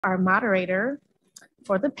Our moderator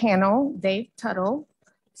for the panel, Dave Tuttle,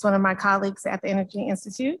 is one of my colleagues at the Energy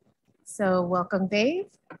Institute. So welcome, Dave.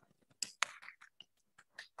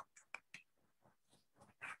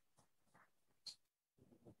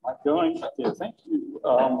 Yeah, thank you.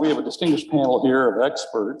 We have a distinguished panel here of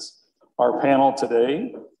experts. Our panel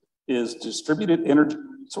today is distributed energy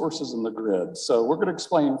resources in the grid. So we're going to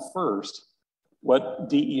explain first what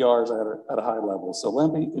DER is at a high level. So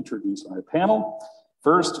let me introduce my panel.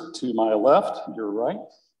 First, to my left, your right,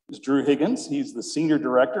 is Drew Higgins. He's the Senior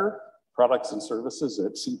Director, Products and Services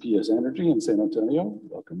at CPS Energy in San Antonio.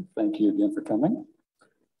 Welcome. Thank you again for coming.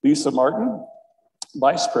 Lisa Martin,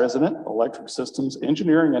 Vice President, Electric Systems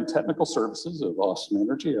Engineering and Technical Services of Austin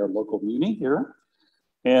Energy, our local muni here.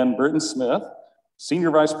 And Britton Smith, Senior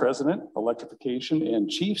Vice President, Electrification and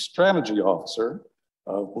Chief Strategy Officer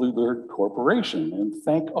of Bluebird Corporation. And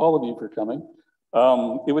thank all of you for coming.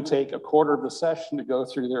 It would take a quarter of the session to go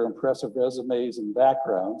through their impressive resumes and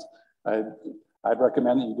backgrounds. I'd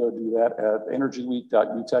recommend that you go do that at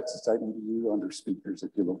energyweek.utexas.edu under speakers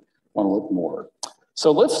if you want to look more.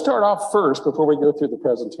 So let's start off first before we go through the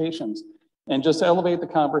presentations and just elevate the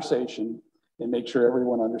conversation and make sure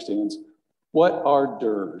everyone understands what are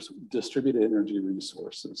DERs, distributed energy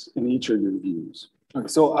resources, in each of your views. Okay,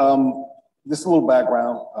 so just a little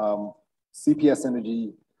background. CPS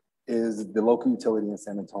Energy is the local utility in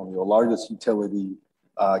San Antonio, largest utility,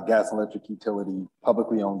 gas and electric utility,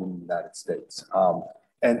 publicly owned in the United States.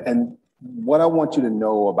 And what I want you to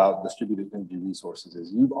know about distributed energy resources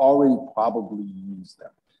is you've already probably used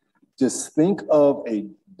them. Just think of a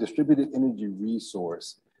distributed energy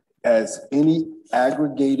resource as any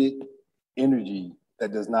aggregated energy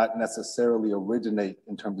that does not necessarily originate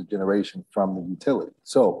in terms of generation from the utility.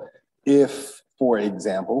 So if, for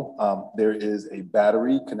example, there is a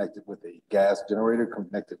battery connected with a gas generator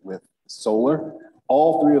connected with solar,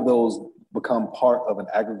 all three of those become part of an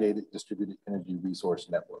aggregated distributed energy resource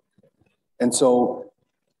network. And so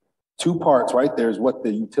two parts, right? There's what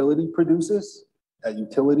the utility produces at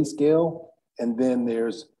utility scale, and then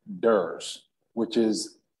there's DERs, which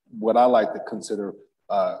is what I like to consider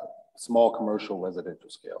small commercial residential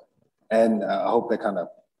scale. And I hope that kind of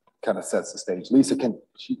sets the stage. Lisa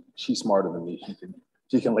she's smarter than me.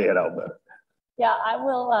 She can lay it out better. Yeah, I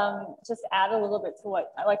will just add a little bit to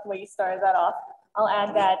what I like the way you started that off. I'll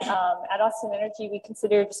add that at Austin Energy, we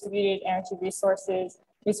consider distributed energy resources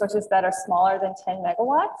that are smaller than 10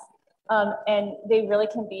 megawatts. And they really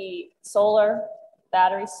can be solar,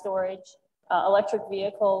 battery storage, electric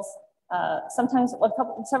vehicles. Sometimes,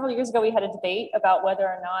 several years ago, we had a debate about whether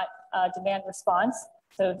or not demand response,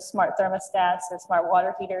 so smart thermostats or smart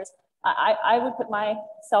water heaters. I would put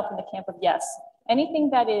myself in the camp of yes. Anything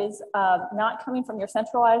that is not coming from your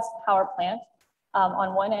centralized power plant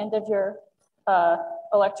on one end of your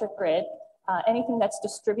electric grid, anything that's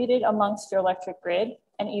distributed amongst your electric grid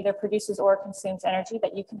and either produces or consumes energy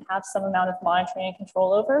that you can have some amount of monitoring and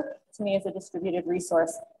control over, to me is a distributed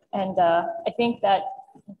resource. And I think that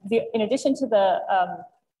in addition to the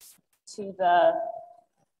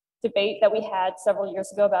debate that we had several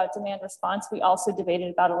years ago about demand response, we also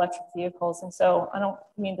debated about electric vehicles. And so I don't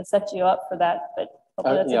mean to set you up for that, but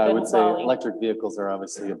hopefully that's yeah, a good I would volley. say electric vehicles are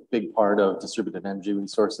obviously a big part of distributed energy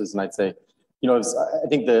resources. And I'd say, you know, I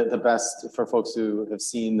think the best for folks who have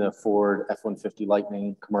seen the Ford F-150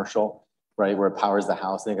 Lightning commercial, right, where it powers the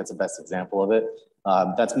house, I think that's the best example of it.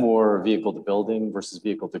 That's more vehicle to building versus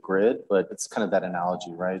vehicle to grid, but it's kind of that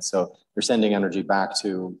analogy, right? So you're sending energy back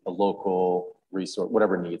to a local resource,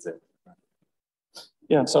 whatever needs it.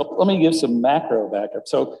 Yeah, so let me give some macro backup.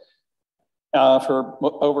 So for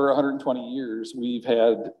over 120 years, we've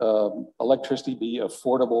had electricity be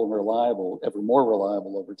affordable and reliable, ever more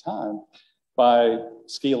reliable over time by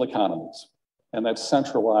scale economies. And that's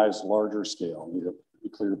centralized, larger scale.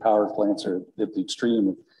 Nuclear power plants are at the extreme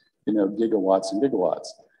of, gigawatts and gigawatts.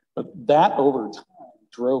 But that over time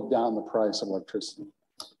drove down the price of electricity.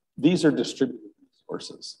 These are distributed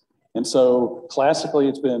resources. And so classically,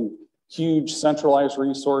 it's been huge centralized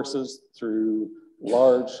resources through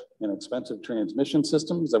large and expensive transmission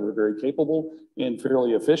systems that were very capable and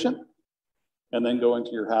fairly efficient, and then going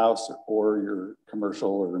to your house or your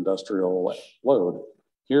commercial or industrial load.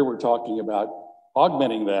 Here we're talking about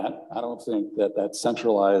augmenting that. I don't think that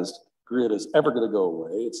centralized grid is ever going to go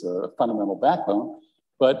away. It's a fundamental backbone,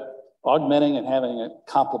 but augmenting and having it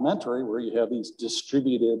complementary where you have these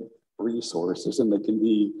distributed resources, and they can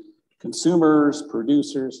be consumers,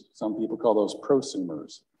 producers, some people call those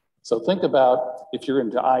prosumers. So think about if you're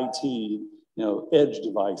into IT, edge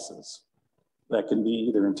devices that can be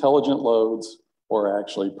either intelligent loads or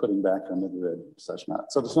actually putting back on the grid, such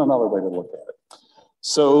not. So there's another way to look at it.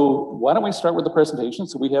 So why don't we start with the presentation?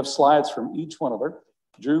 So we have slides from each one of our.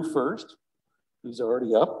 Drew first, who's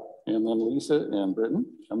already up, and then Lisa and Britton,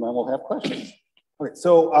 and then we'll have questions. Okay,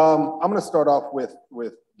 so I'm going to start off with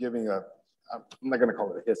giving I'm not going to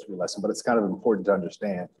call it a history lesson, but it's kind of important to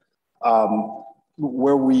understand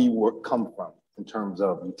where we come from in terms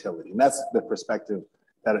of utility. And that's the perspective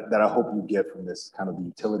that I hope you get from this kind of the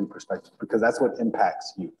utility perspective, because that's what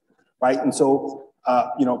impacts you, right? And so,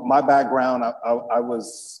 you know, my background, I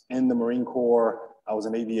was in the Marine Corps, I was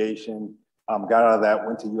in aviation, got out of that,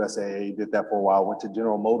 went to USAA, did that for a while, went to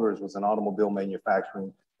General Motors, was in automobile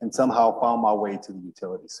manufacturing, and somehow found my way to the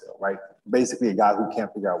utility sale, right? Basically a guy who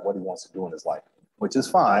can't figure out what he wants to do in his life, which is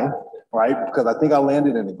fine, right? Because I think I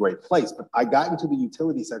landed in a great place, but I got into the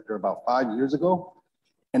utility sector about 5 years ago.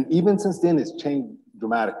 And even since then, it's changed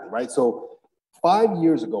dramatically, right? So 5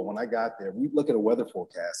 years ago, when I got there, we'd look at a weather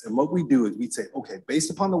forecast. And what we do is we'd say, okay, based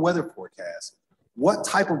upon the weather forecast, what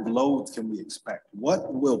type of loads can we expect?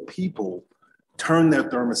 What will people turn their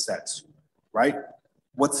thermostats, right?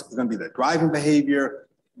 What's going to be the driving behavior?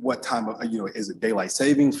 What time of, you know, is it daylight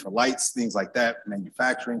savings for lights, things like that,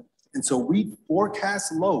 manufacturing. And so we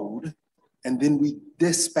forecast load and then we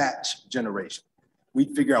dispatch generation. We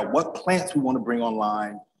figure out what plants we want to bring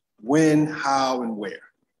online, when, how, and where.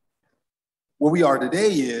 Where we are today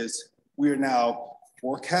is we are now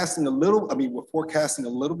forecasting we're forecasting a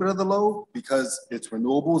little bit of the load because it's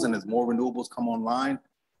renewables, and as more renewables come online,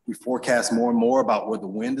 we forecast more and more about where the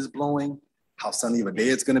wind is blowing, how sunny of a day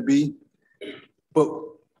it's going to be. But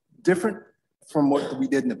different from what we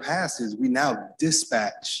did in the past is we now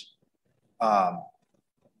dispatch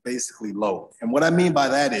basically load. And what I mean by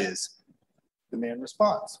that is demand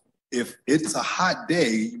response. If it's a hot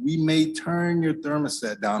day, we may turn your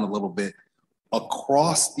thermostat down a little bit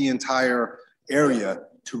across the entire area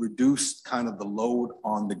to reduce kind of the load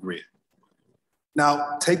on the grid.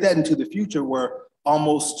 Now, take that into the future where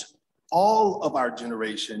almost all of our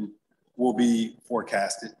generation will be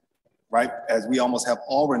forecasted, right? As we almost have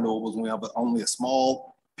all renewables, and we have only a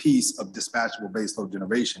small piece of dispatchable baseload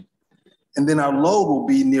generation. And then our load will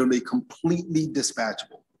be nearly completely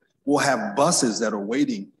dispatchable. We'll have buses that are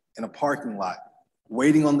waiting in a parking lot,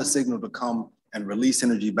 waiting on the signal to come and release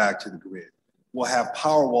energy back to the grid. We'll have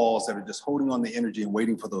power walls that are just holding on the energy and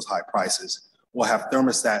waiting for those high prices. We'll have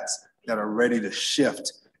thermostats that are ready to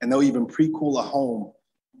shift, and they'll even pre-cool a home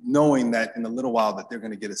knowing that in a little while that they're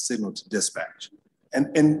going to get a signal to dispatch.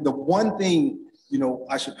 And the one thing, you know,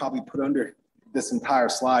 I should probably put under this entire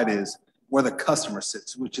slide is where the customer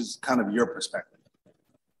sits, which is kind of your perspective.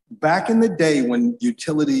 Back in the day when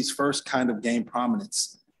utilities first kind of gained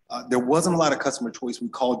prominence, there wasn't a lot of customer choice. We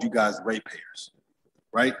called you guys ratepayers,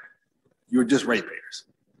 right? You were just ratepayers.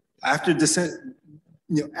 After in the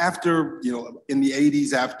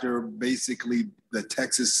 80s, after basically the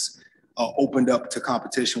Texas opened up to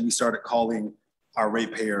competition, we started calling our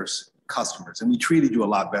ratepayers customers, and we treated you a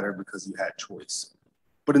lot better because you had choice.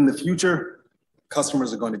 But in the future,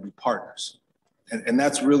 customers are going to be partners. And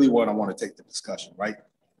that's really what I want to take the discussion, right?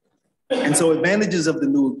 And so advantages of the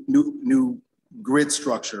new grid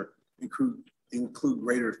structure include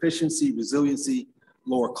greater efficiency, resiliency,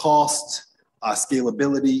 lower costs,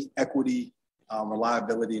 scalability, equity,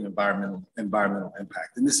 reliability, and environmental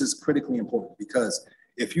impact. And this is critically important because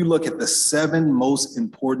if you look at the 7 most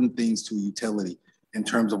important things to a utility in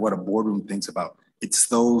terms of what a boardroom thinks about, it's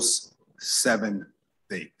those 7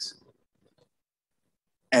 things.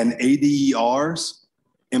 And ADERs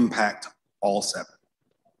impact all 7,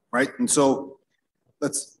 right? And so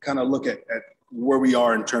let's kind of look at where we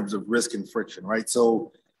are in terms of risk and friction, right?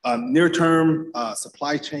 So near term,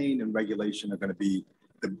 supply chain and regulation are going to be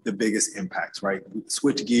the biggest impacts, right?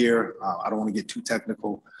 Switch gear, I don't want to get too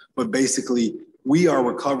technical, but basically we are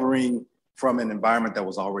recovering from an environment that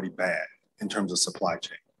was already bad in terms of supply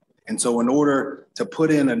chain. And so in order to put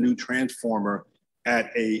in a new transformer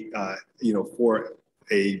at for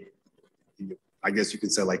a, I guess you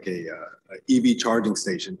could say like a EV charging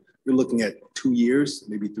station, you're looking at 2 years,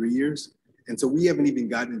 maybe 3 years. And so we haven't even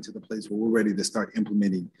gotten into the place where we're ready to start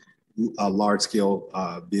implementing a large scale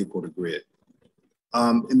vehicle to grid.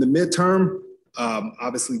 In the midterm,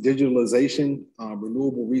 obviously digitalization,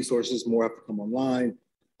 renewable resources, more have to come online.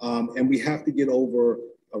 And we have to get over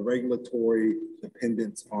a regulatory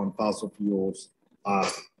dependence on fossil fuels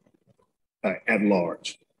at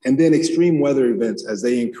large. And then extreme weather events, as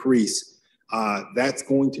they increase, that's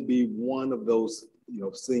going to be one of those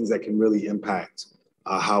things that can really impact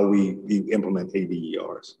how we implement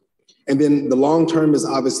ADERs. And then the long term is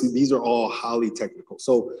obviously, these are all highly technical.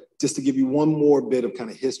 So just to give you one more bit of kind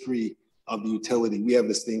of history of the utility, we have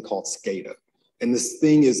this thing called SCADA. And this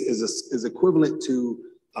thing is equivalent to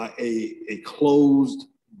a closed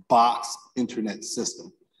box internet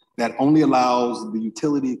system that only allows the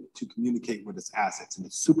utility to communicate with its assets. And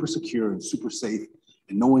it's super secure and super safe,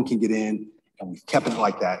 and no one can get in. And we've kept it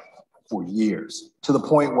like that for years, to the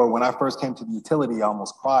point where when I first came to the utility, I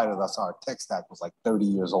almost cried as I saw our tech stack was like 30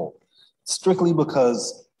 years old, strictly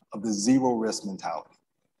because of the zero risk mentality.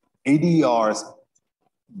 ADRs,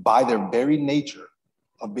 by their very nature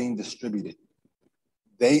of being distributed,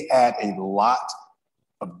 they add a lot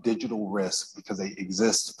of digital risk because they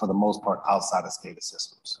exist for the most part outside of SCADA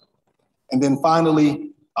systems. And then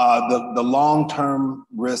finally, the long-term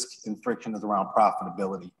risk and friction is around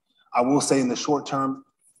profitability. I will say in the short term,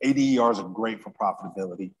 ADERs are great for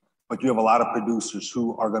profitability, but you have a lot of producers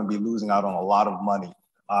who are going to be losing out on a lot of money,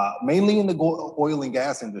 mainly in the oil and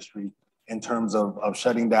gas industry, in terms of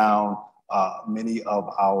shutting down many of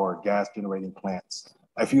our gas generating plants.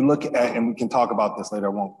 If you look at, and we can talk about this later, I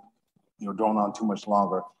won't drone on too much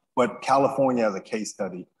longer, but California as a case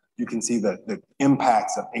study, you can see the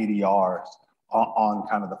impacts of ADRs on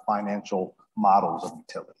kind of the financial models of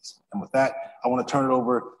utilities. And with that, I want to turn it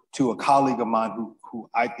over to a colleague of mine who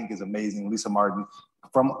I think is amazing, Lisa Martin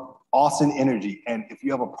from Austin Energy. And if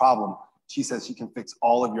you have a problem, she says she can fix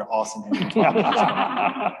all of your Austin Energy problems.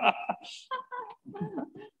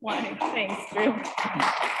 Why? Thanks, Drew.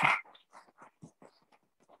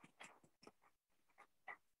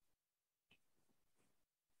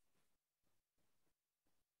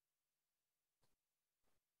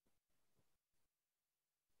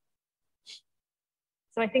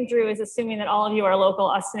 So I think Drew is assuming that all of you are local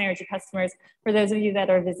Austin Energy customers. For those of you that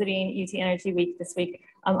are visiting UT Energy Week this week,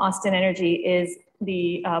 Austin Energy is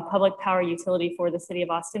the public power utility for the city of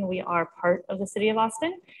Austin. We are part of the city of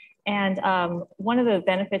Austin. And one of the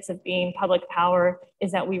benefits of being public power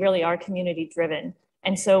is that we really are community driven.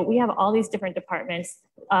 And so we have all these different departments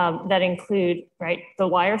that include, right, the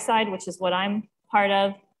wire side, which is what I'm part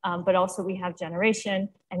of, but also we have generation,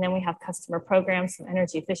 and then we have customer programs, some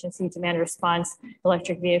energy efficiency, demand response,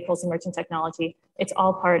 electric vehicles, emerging technology. It's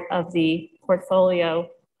all part of the portfolio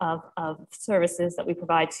of services that we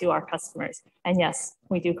provide to our customers. And yes,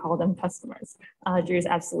 we do call them customers. Drew's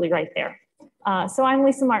absolutely right there. So I'm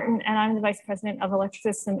Lisa Martin, and I'm the Vice President of Electric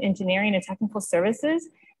System Engineering and Technical Services.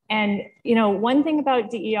 And one thing about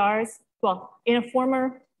DERs, well, in a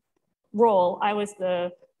former role, I was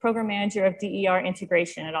the Program Manager of DER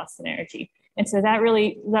Integration at Austin Energy. And so that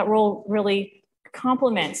role really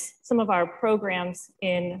complements some of our programs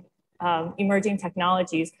in emerging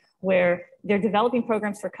technologies, where they're developing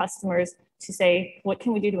programs for customers to say, what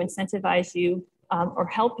can we do to incentivize you or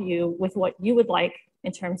help you with what you would like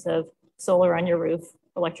in terms of solar on your roof,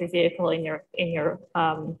 electric vehicle in your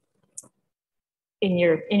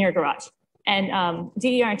garage. And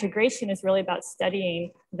DER integration is really about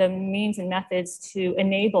studying the means and methods to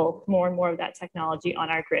enable more and more of that technology on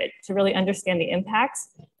our grid, to really understand the impacts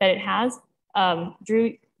that it has.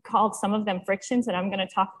 Drew called some of them frictions, and I'm going to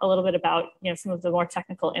talk a little bit about some of the more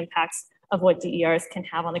technical impacts of what DERs can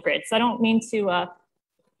have on the grid. So I don't mean to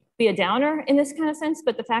be a downer in this kind of sense,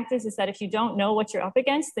 but the fact is that if you don't know what you're up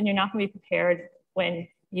against, then you're not going to be prepared when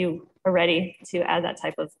you are ready to add that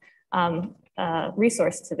type of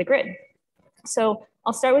resource to the grid. So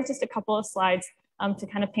I'll start with just a couple of slides to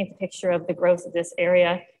kind of paint the picture of the growth of this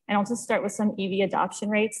area. And I'll just start with some EV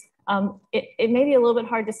adoption rates. It may be a little bit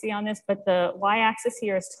hard to see on this, but the y-axis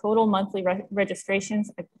here is total monthly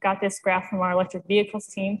registrations. I got this graph from our electric vehicles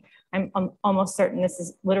team. I'm almost certain this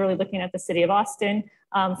is literally looking at the city of Austin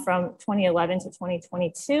from 2011 to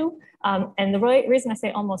 2022. And the reason I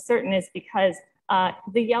say almost certain is because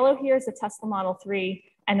the yellow here is the Tesla Model 3,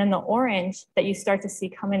 and then the orange that you start to see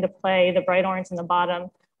come into play, the bright orange in the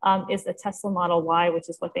bottom, is the Tesla Model Y, which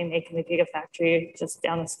is what they make in the Gigafactory just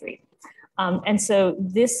down the street. And so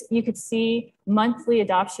this, you could see monthly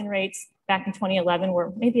adoption rates back in 2011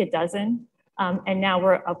 were maybe a dozen, and now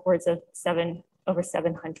we're upwards of over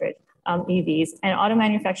 700 EVs. And auto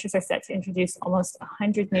manufacturers are set to introduce almost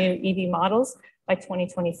 100 new EV models by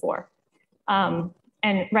 2024. And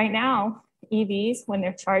right now, EVs, when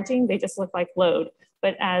they're charging, they just look like load.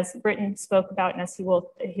 But as Britton spoke about, and as he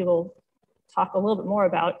will talk a little bit more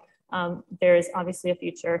about, there is obviously a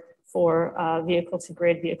future for vehicle to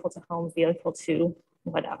grid, vehicle to home, vehicle to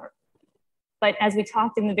whatever. But as we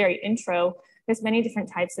talked in the very intro, there's many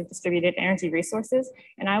different types of distributed energy resources.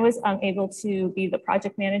 And I was able to be the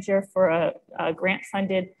project manager for a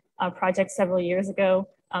grant-funded project several years ago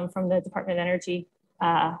from the Department of Energy.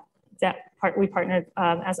 We partnered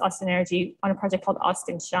as Austin Energy on a project called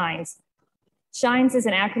Austin Shines. SHINES is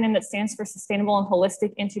an acronym that stands for Sustainable and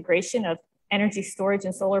Holistic Integration of Energy Storage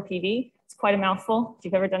and Solar PV. It's quite a mouthful. If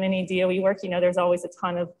you've ever done any DOE work, you know there's always a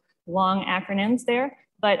ton of long acronyms there.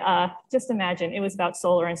 But just imagine it was about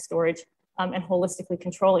solar and storage and holistically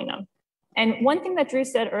controlling them. And one thing that Drew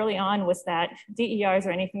said early on was that DERs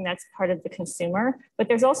are anything that's part of the consumer, but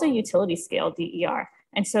there's also utility scale DER.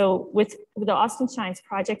 And so with the Austin Shines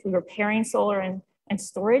project, we were pairing solar and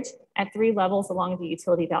storage at 3 levels along the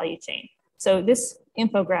utility value chain. So this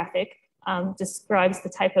infographic describes the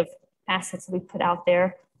type of assets that we put out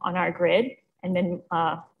there on our grid, and then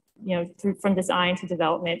from design to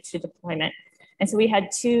development to deployment. And so we had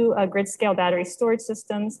 2 grid scale battery storage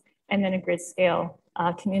systems and then a grid scale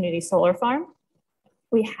community solar farm.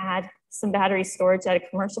 We had some battery storage at a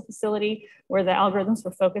commercial facility where the algorithms were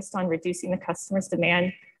focused on reducing the customer's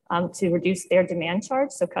demand to reduce their demand charge,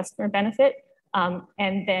 so customer benefit.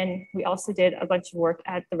 And then we also did a bunch of work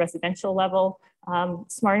at the residential level,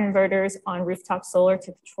 smart inverters on rooftop solar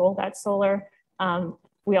to control that solar.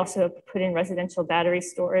 We also put in residential battery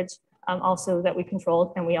storage also that we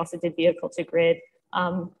controlled, and we also did vehicle to grid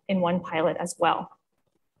in one pilot as well.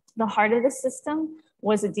 The heart of the system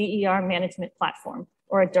was a DER management platform,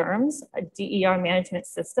 or a DERMS, a DER management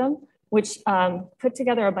system, which put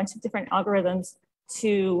together a bunch of different algorithms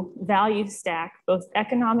to value stack both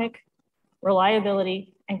economic,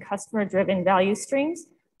 reliability, and customer-driven value streams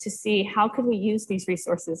to see how could we use these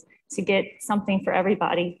resources to get something for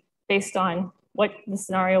everybody based on what the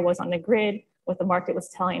scenario was on the grid, what the market was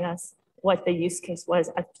telling us, what the use case was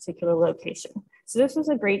at a particular location. So this was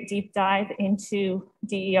a great deep dive into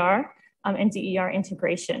DER and DER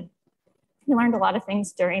integration. We learned a lot of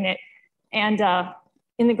things during it. And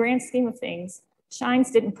in the grand scheme of things,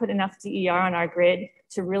 Shines didn't put enough DER on our grid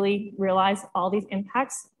to really realize all these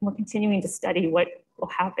impacts. We're continuing to study what will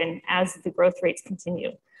happen as the growth rates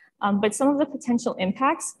continue. But some of the potential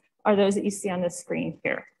impacts are those that you see on the screen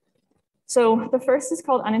here. So the first is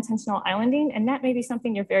called unintentional islanding, and that may be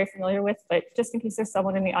something you're very familiar with, but just in case there's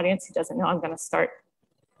someone in the audience who doesn't know, I'm gonna start.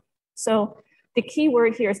 So the key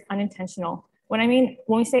word here is unintentional. When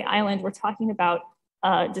we say island, we're talking about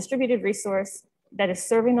a distributed resource that is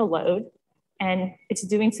serving a load, and it's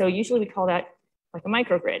doing so, usually we call that like a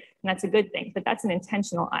microgrid, and that's a good thing, but that's an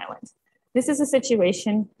intentional island. This is a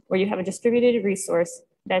situation where you have a distributed resource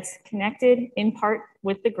that's connected in part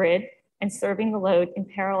with the grid and serving the load in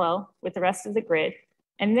parallel with the rest of the grid.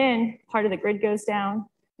 And then part of the grid goes down,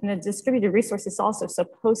 and the distributed resource is also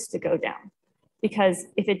supposed to go down. Because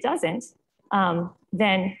if it doesn't,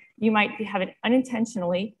 then you might have an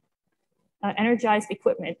unintentionally energized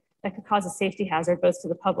equipment that could cause a safety hazard both to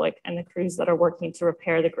the public and the crews that are working to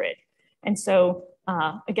repair the grid. And so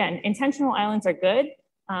again, intentional islands are good.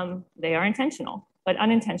 They are intentional, but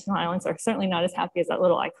unintentional islands are certainly not as happy as that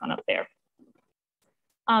little icon up there.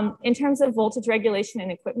 In terms of voltage regulation and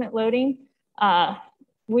equipment loading,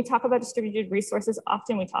 we talk about distributed resources.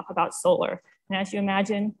 Often we talk about solar. And as you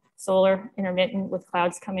imagine, solar intermittent with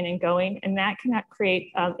clouds coming and going, and that can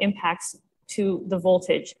create impacts to the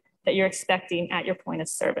voltage that you're expecting at your point of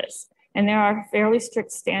service. And there are fairly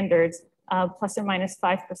strict standards, plus or minus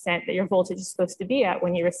 5% that your voltage is supposed to be at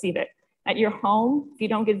when you receive it. At your home, if you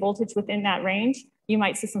don't get voltage within that range, you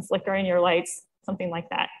might see some flicker in your lights, something like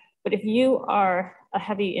that. But if you are a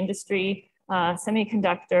heavy industry,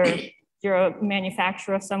 semiconductor, you're a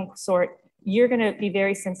manufacturer of some sort, you're gonna be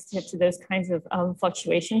very sensitive to those kinds of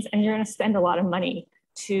fluctuations, and you're gonna spend a lot of money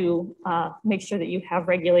to make sure that you have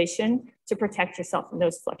regulation to protect yourself from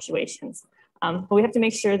those fluctuations. But we have to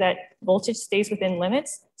make sure that voltage stays within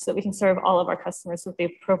limits so that we can serve all of our customers with the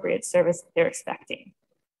appropriate service that they're expecting.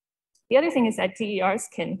 The other thing is that DERs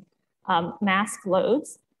can mask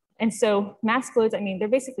loads. And so mask loads, they're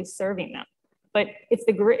basically serving them. But if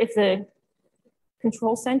the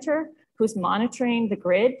control center who's monitoring the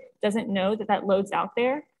grid doesn't know that that load's out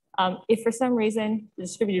there, if for some reason the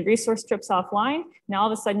distributed resource trips offline, now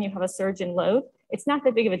all of a sudden you have a surge in load. It's not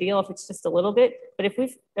that big of a deal if it's just a little bit, but if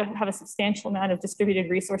we have a substantial amount of distributed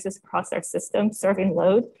resources across our system serving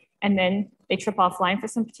load, and then they trip offline for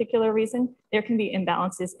some particular reason, there can be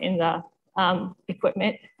imbalances in the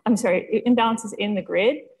imbalances in the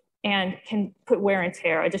grid, and can put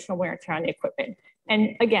additional wear and tear on the equipment.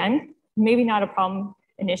 And again, maybe not a problem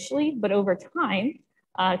initially, but over time,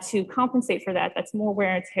 to compensate for that, that's more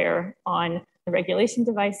wear and tear on the regulation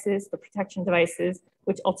devices, the protection devices,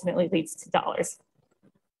 which ultimately leads to dollars.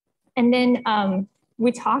 And then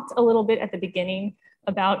we talked a little bit at the beginning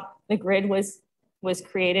about the grid was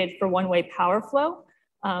created for one-way power flow,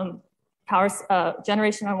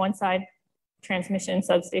 generation on one side, transmission,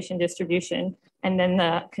 substation, distribution, and then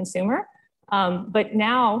the consumer. But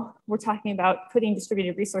now we're talking about putting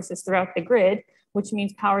distributed resources throughout the grid, which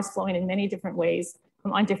means power is flowing in many different ways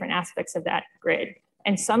on different aspects of that grid.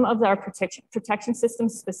 And some of our protection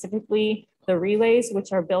systems, specifically the relays,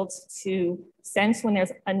 which are built to sense when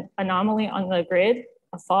there's an anomaly on the grid,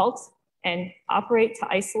 a fault, and operate to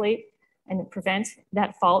isolate and prevent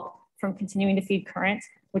that fault from continuing to feed current,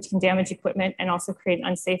 which can damage equipment and also create an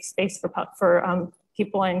unsafe space for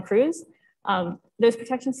people and crews. Those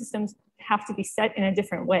protection systems have to be set in a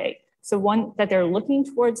different way. So one, that they're looking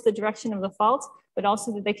towards the direction of the fault, but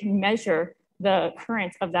also that they can measure the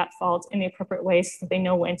current of that fault in the appropriate way so that they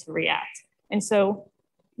know when to react. And so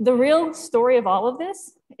the real story of all of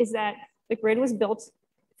this is that the grid was built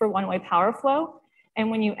for one-way power flow. And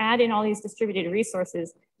when you add in all these distributed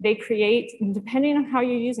resources, they create, depending on how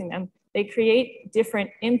you're using them, they create different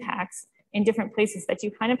impacts in different places that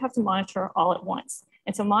you kind of have to monitor all at once.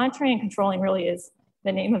 And so monitoring and controlling really is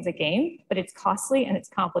the name of the game, but it's costly and it's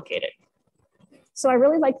complicated. So I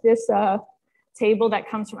really like this table that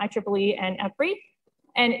comes from IEEE and EPRI.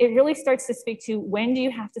 And it really starts to speak to when do you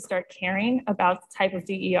have to start caring about the type of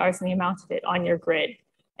DERs and the amount of it on your grid.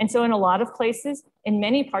 And so in a lot of places, in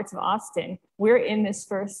many parts of Austin, we're in this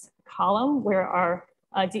first column where our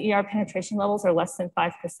DER penetration levels are less than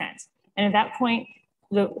 5%. And at that point,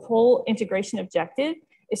 the whole integration objective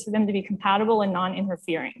is for them to be compatible and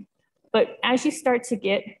non-interfering. But as you start to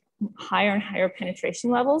get higher and higher penetration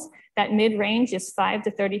levels, that mid-range is 5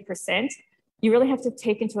 to 30%. You really have to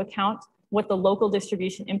take into account what the local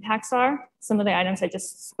distribution impacts are, some of the items I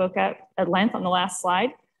just spoke at length on the last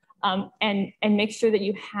slide, and make sure that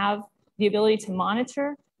you have the ability to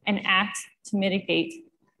monitor and act to mitigate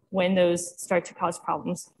when those start to cause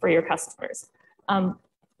problems for your customers.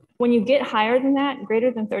 When you get higher than that,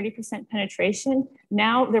 greater than 30% penetration,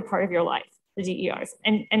 now they're part of your life, the DERs,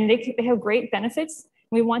 and they have great benefits.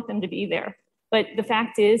 We want them to be there. But the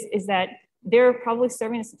fact is that they're probably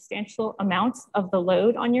serving a substantial amount of the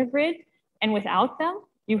load on your grid. And without them,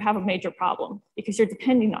 you have a major problem because you're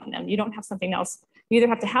depending on them. You don't have something else. You either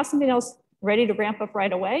have to have something else ready to ramp up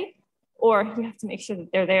right away, or you have to make sure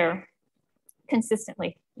that they're there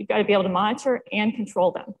consistently. You've got to be able to monitor and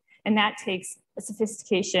control them. And that takes a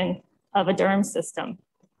sophistication of a DERMS system.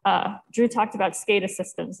 Drew talked about SCADA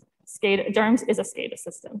systems. DERMS is a SCADA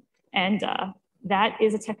system. And that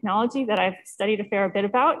is a technology that I've studied a fair bit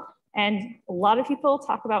about. And a lot of people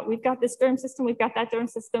talk about, we've got this DERMS system, we've got that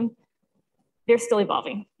DERMS system. They're still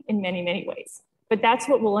evolving in many, many ways. But that's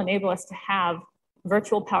what will enable us to have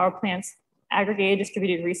virtual power plants, aggregated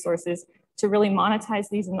distributed resources, to really monetize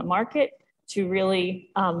these in the market, to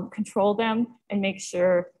really control them and make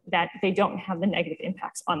sure that they don't have the negative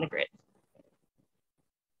impacts on the grid.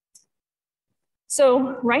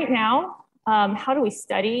 So right now, how do we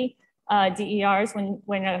study DERs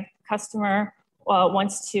when a customer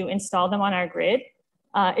wants to install them on our grid?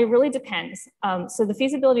 It really depends. So the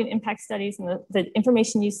feasibility and impact studies and the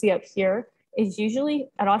information you see up here is usually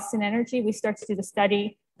at Austin Energy, we start to do the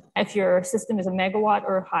study if your system is a megawatt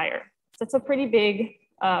or higher. So it's a pretty big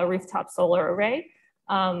rooftop solar array.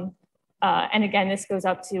 And again, this goes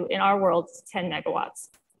up to, in our world, 10 megawatts.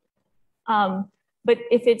 But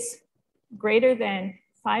if it's greater than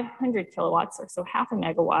 500 kilowatts, or so half a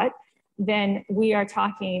megawatt, then we are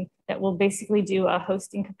talking that we'll basically do a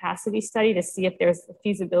hosting capacity study to see if there's a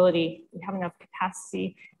feasibility, we have enough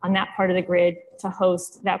capacity on that part of the grid to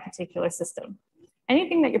host that particular system.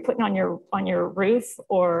 Anything that you're putting on your roof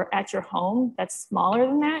or at your home that's smaller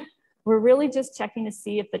than that, we're really just checking to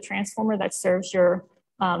see if the transformer that serves your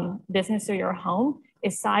business or your home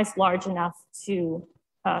is sized large enough to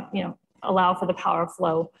allow for the power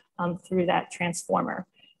flow through that transformer.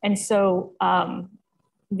 And so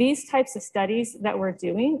these types of studies that we're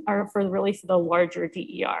doing are for the larger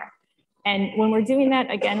DER. And when we're doing that,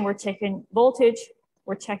 again, we're checking voltage,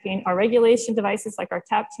 we're checking our regulation devices like our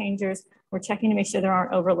tap changers, we're checking to make sure there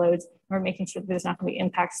aren't overloads, and we're making sure that there's not going to be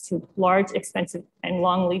impacts to large, expensive, and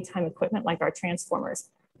long lead time equipment like our transformers.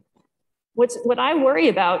 What I worry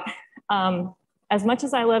about, as much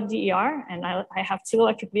as I love DER, and I have 2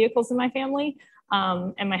 electric vehicles in my family,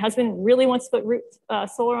 and my husband really wants to put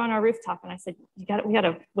solar on our rooftop. And I said, we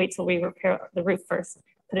gotta wait till we repair the roof first,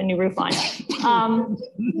 put a new roof on.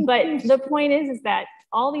 But the point is that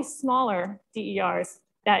all these smaller DERs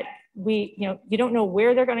that you don't know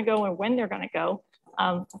where they're gonna go or when they're gonna go.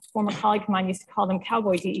 A former colleague of mine used to call them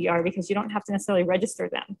cowboy DER because you don't have to necessarily register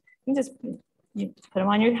them. You just put them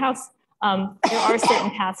on your house. There are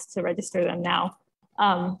certain paths to register them now.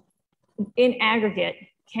 In aggregate,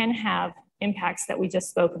 can have impacts that we just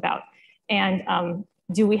spoke about. And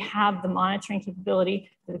do we have the monitoring capability?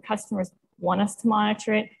 Do the customers want us to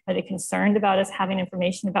monitor it? Are they concerned about us having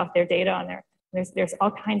information about their data on there? There's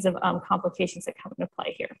all kinds of complications that come into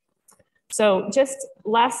play here. So just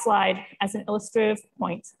last slide as an illustrative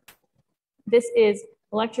point. This is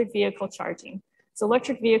electric vehicle charging. So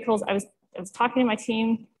electric vehicles, I was talking to my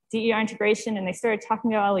team, DER integration, and they started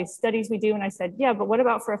talking about all these studies we do. And I said, yeah, but what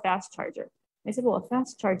about for a fast charger? They said, well, a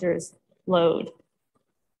fast charger is load.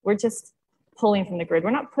 We're just pulling from the grid.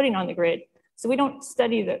 We're not putting on the grid. So we don't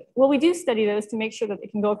study that. Well, we do study those to make sure that they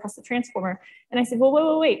can go across the transformer. And I said,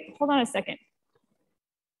 well, wait, hold on a second.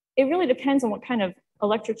 It really depends on what kind of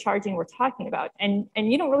electric charging we're talking about. And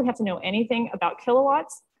you don't really have to know anything about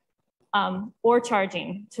kilowatts or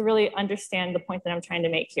charging to really understand the point that I'm trying to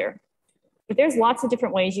make here. But there's lots of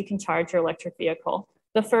different ways you can charge your electric vehicle.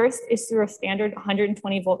 The first is through a standard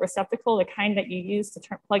 120 volt receptacle, the kind that you use to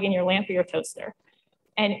plug in your lamp or your toaster.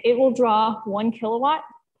 And it will draw 1 kilowatt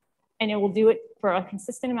and it will do it for a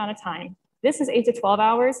consistent amount of time. This is 8 to 12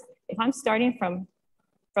 hours. If I'm starting from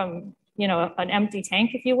you know, an empty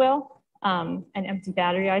tank, if you will, an empty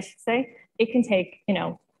battery, I should say, it can take, you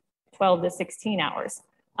know, 12 to 16 hours.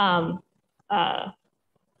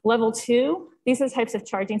 Level 2, these are the types of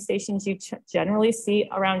charging stations you generally see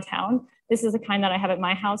around town. This is the kind that I have at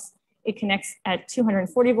my house. It connects at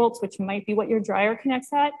 240 volts, which might be what your dryer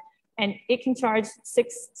connects at. And it can charge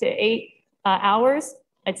 6 to 8 hours.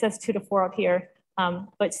 It says 2 to 4 up here,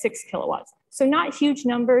 but 6 kilowatts. So not huge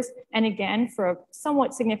numbers. And again, for a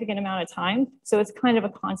somewhat significant amount of time. So it's kind of a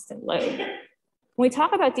constant load. When we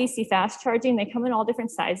talk about DC fast charging, they come in all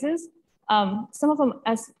different sizes. Some of them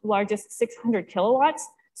as large as 600 kilowatts.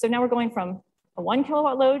 So now we're going from a 1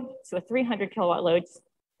 kilowatt load to a 300 kilowatt load.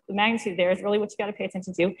 The magnitude there is really what you got to pay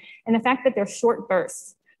attention to. And the fact that they're short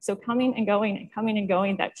bursts. So coming and going,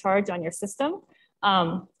 that charge on your system.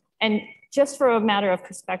 And just for a matter of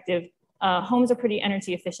perspective, homes are pretty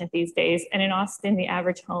energy efficient these days. And in Austin, the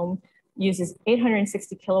average home uses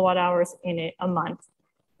 860 kilowatt hours in a month.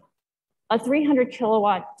 A 300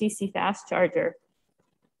 kilowatt DC fast charger,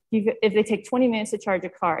 if they take 20 minutes to charge a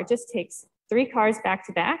car, it just takes 3 cars back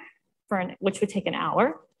to back, which would take an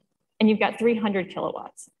hour. And you've got 300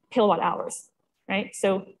 kilowatt hours, right?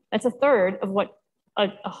 So that's a third of what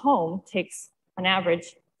a home takes on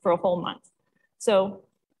average for a whole month. So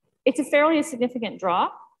it's a fairly significant draw.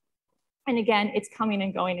 And again, it's coming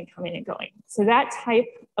and going and coming and going. So that type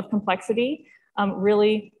of complexity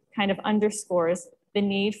really kind of underscores the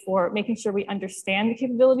need for making sure we understand the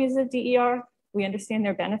capabilities of DER, we understand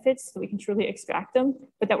their benefits so we can truly extract them,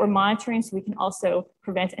 but that we're monitoring so we can also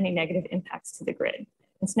prevent any negative impacts to the grid.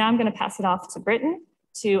 And so now I'm going to pass it off to Britton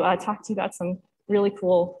to talk to you about some really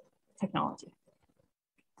cool technology.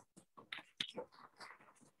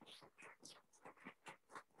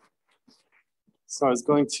 So I was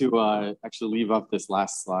going to actually leave up this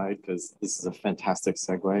last slide because this is a fantastic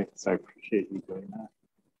segue. So I appreciate you doing that.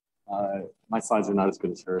 My slides are not as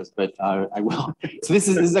good as hers, but I will. So this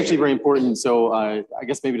is actually very important. So I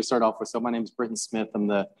guess maybe to start off with, so my name is Britton Smith. I'm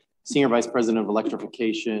the Senior Vice President of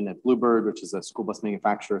Electrification at Blue Bird, which is a school bus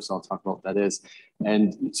manufacturer. So I'll talk about what that is.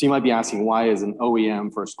 And so you might be asking, why is an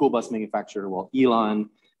OEM for a school bus manufacturer? Well, Elon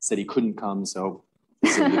said he couldn't come, so.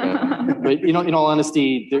 But in all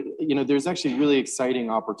honesty, there's actually really exciting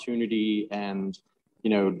opportunity, and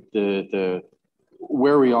the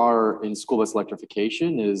where we are in school bus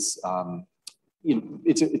electrification is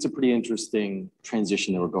it's a pretty interesting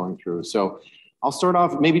transition that we're going through. So I'll start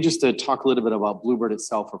off maybe just to talk a little bit about Blue Bird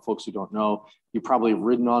itself for folks who don't know. You probably have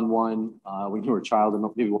ridden on one when you were a child, and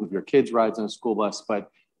maybe one of your kids rides on a school bus, but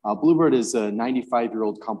Blue Bird is a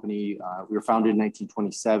 95-year-old company. We were founded in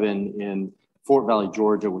 1927 in Fort Valley,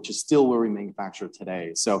 Georgia, which is still where we manufacture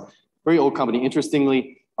today. So very old company.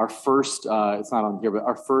 Interestingly, our first, it's not on here, but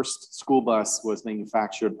our first school bus was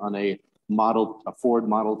manufactured on a Ford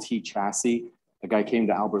Model T chassis. A guy came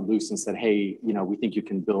to Albert Luce and said, hey, we think you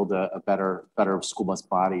can build a better school bus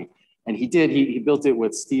body. And he did. He built it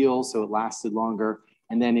with steel, so it lasted longer.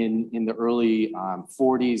 And then in the early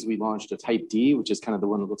 40s, we launched a Type D, which is kind of the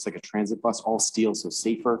one that looks like a transit bus, all steel, so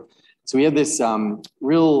safer. So we have this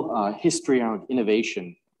real history around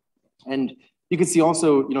innovation. And you can see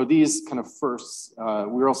also, these kind of firsts, we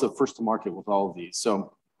were also first to market with all of these.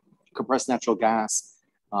 So compressed natural gas,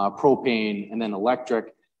 propane, and then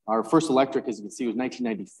electric. Our first electric, as you can see, was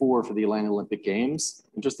 1994 for the Atlanta Olympic Games,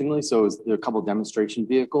 interestingly. So there are a couple of demonstration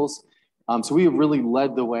vehicles. So we have really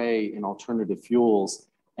led the way in alternative fuels.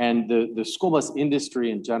 And the school bus industry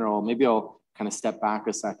in general, maybe I'll kind of step back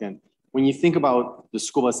a second. When you think about the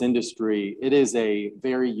school bus industry, it is a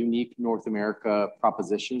very unique North America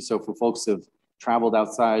proposition. So for folks who have traveled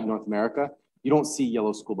outside North America, you don't see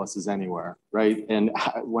yellow school buses anywhere, right? And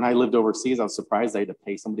when I lived overseas, I was surprised I had to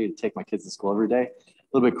pay somebody to take my kids to school every day.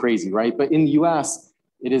 A little bit crazy, right? But in the US,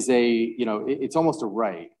 it is a, you know, it's almost a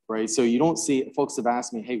right? So you don't see, folks have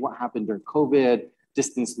asked me, hey, what happened during COVID,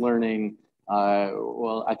 distance learning?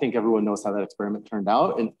 Well, I think everyone knows how that experiment turned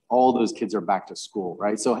out, and all those kids are back to school,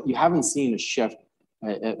 right? So you haven't seen a shift,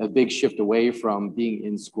 a big shift away from being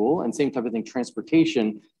in school. And same type of thing,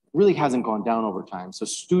 transportation really hasn't gone down over time. So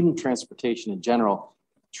student transportation in general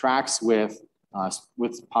tracks with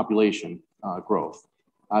population growth.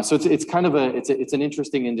 So it's kind of it's an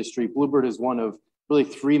interesting industry. Blue Bird is one of really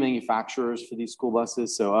 3 manufacturers for these school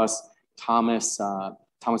buses. So us, Thomas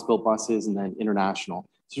built buses, and then International.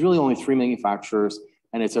 So there's really only 3 manufacturers,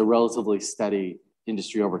 and it's a relatively steady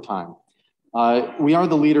industry over time. We are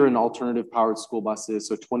the leader in alternative powered school buses.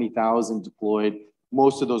 So 20,000 deployed.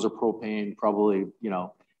 Most of those are propane, probably,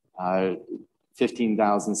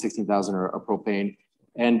 15,000, 16,000 are propane.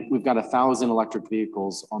 And we've got 1,000 electric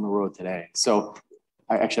vehicles on the road today. So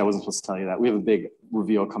I wasn't supposed to tell you that. We have a big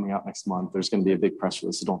reveal coming out next month. There's going to be a big press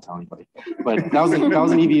release, so don't tell anybody. But 1,000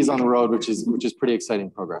 EVs on the road, which is pretty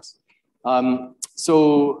exciting progress.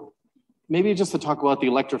 So maybe just to talk about the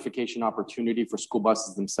electrification opportunity for school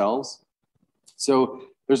buses themselves. So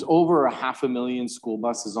there's over 500,000 school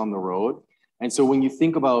buses on the road. And so when you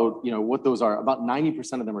think about, what those are, about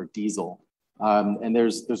 90% of them are diesel. And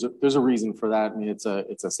there's a reason for that. I mean, it's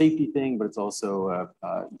a safety thing, but it's also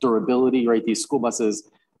durability, right? These school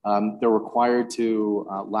buses, they're required to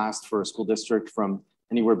last for a school district from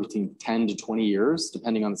anywhere between 10 to 20 years,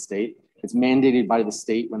 depending on the state. It's mandated by the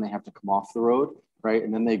state when they have to come off the road, right?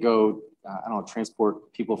 And then they go,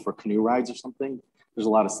 transport people for canoe rides or something. There's a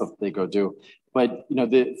lot of stuff that they go do. But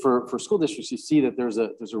for school districts, you see that there's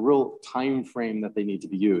a real time frame that they need to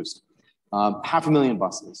be used. 500,000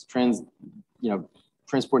 buses,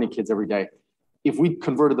 transporting kids every day. If we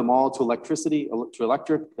converted them all to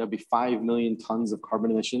electric, that'd be 5 million tons of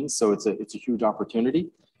carbon emissions. So it's a huge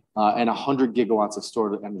opportunity, and 100 gigawatts of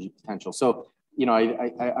stored energy potential. So,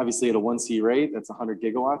 I obviously at a 1C rate, that's 100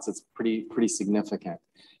 gigawatts. It's pretty significant.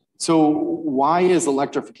 So why is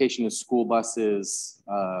electrification of school buses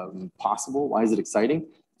possible? Why is it exciting?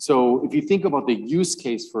 So if you think about the use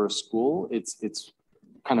case for a school, it's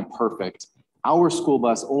kind of perfect. Our school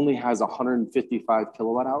bus only has 155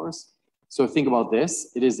 kilowatt hours. So think about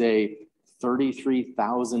this. It is a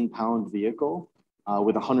 33,000 pound vehicle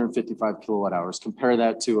with 155 kilowatt hours. Compare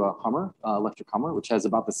that to a Hummer, electric Hummer, which has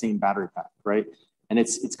about the same battery pack, right? And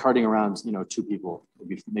it's carting around, 2 people,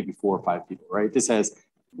 maybe 4 or 5 people, right? This has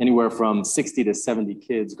anywhere from 60 to 70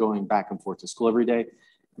 kids going back and forth to school every day.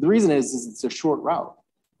 The reason is it's a short route,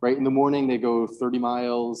 right? In the morning, they go 30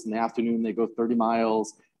 miles. In the afternoon, they go 30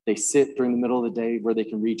 miles. They sit during the middle of the day where they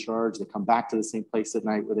can recharge. They come back to the same place at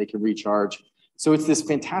night where they can recharge. So it's this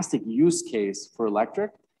fantastic use case for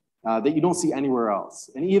electric that you don't see anywhere else.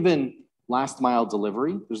 And even last mile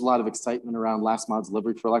delivery, there's a lot of excitement around last mile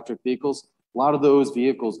delivery for electric vehicles. A lot of those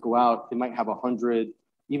vehicles go out, they might have 100,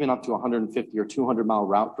 even up to 150 or 200 mile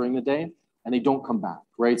route during the day, and they don't come back,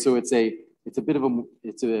 right? So it's a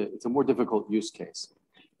more difficult use case.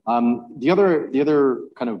 The other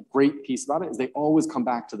kind of great piece about it is they always come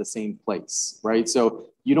back to the same place, right? So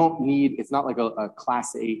you don't need, it's not like a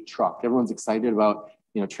class 8 truck. Everyone's excited about,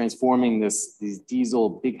 transforming these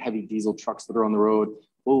big heavy diesel trucks that are on the road.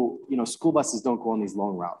 Well, school buses don't go on these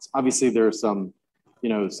long routes. Obviously there are some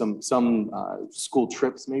school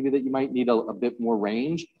trips maybe that you might need a bit more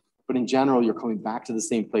range, but in general, you're coming back to the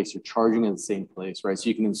same place. You're charging at the same place, right? So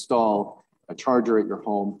you can install a charger at your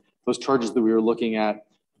home. Those chargers that we were looking at,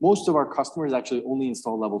 most of our customers actually only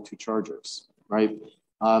install level 2 chargers, right?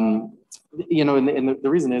 And the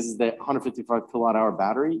reason is that 155 kilowatt hour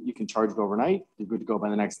battery, you can charge it overnight. You're good to go by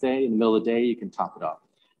the next day. In the middle of the day, you can top it up.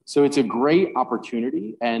 So it's a great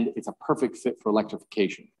opportunity, and it's a perfect fit for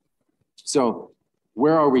electrification. So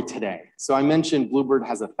where are we today? So I mentioned Blue Bird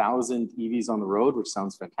has 1,000 EVs on the road, which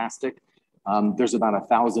sounds fantastic. There's about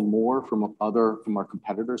 1,000 more from our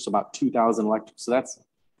competitors, so about 2,000 electric. So that's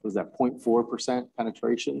 0.4%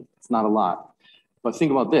 penetration. It's not a lot, but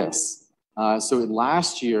think about this. So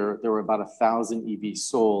last year there were about 1,000 EVs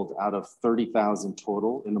sold out of 30,000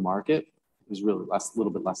 total in the market. It was really less, a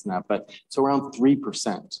little bit less than that, but so around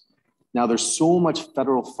 3%. Now there's so much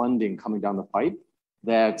federal funding coming down the pipe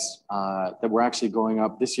that we're actually going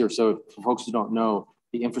up this year. So for folks who don't know,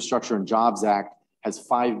 the Infrastructure and Jobs Act has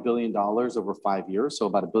 $5 billion over 5 years. So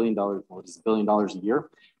about $1 billion, $1 billion a year.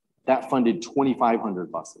 That funded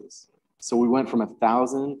 2,500 buses. So we went from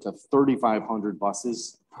 1,000 to 3,500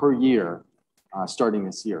 buses per year starting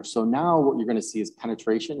this year. So now what you're going to see is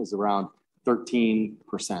penetration is around 13%,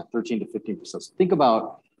 13 to 15%. So think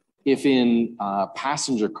about if in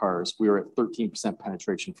passenger cars, we were at 13%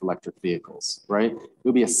 penetration for electric vehicles, right? It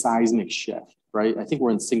would be a seismic shift. right? I think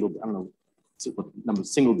we're in single, I don't know, number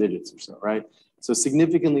single digits or so, right? So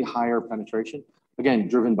significantly higher penetration, again,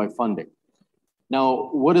 driven by funding. Now,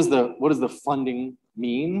 what does the funding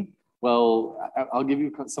mean? Well, I'll give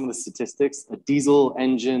you some of the statistics. A diesel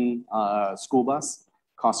engine school bus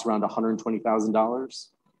costs around $120,000.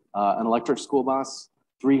 An electric school bus,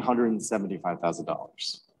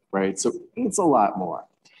 $375,000, right? So it's a lot more.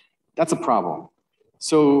 That's a problem.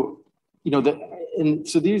 So, you know,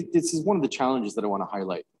 this is one of the challenges that I want to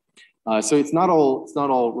highlight. So it's not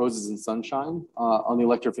all roses and sunshine on the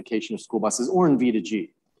electrification of school buses or in V2G,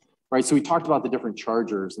 right? So we talked about the different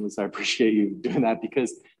chargers, and I appreciate you doing that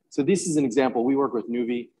because, so this is an example. We work with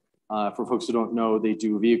Nuvve. For folks who don't know, they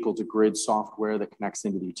do vehicle to grid software that connects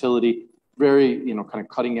into the utility. Very, you know, kind of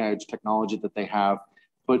cutting edge technology that they have.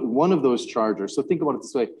 But one of those chargers, so think about it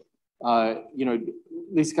this way, you know,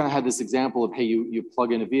 Lisa kind of had this example of, hey, you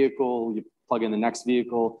plug in a vehicle, you plug in the next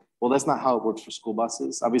vehicle. Well, that's not how it works for school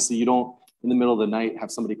buses. Obviously, you don't, in the middle of the night,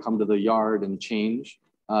 have somebody come to the yard and change.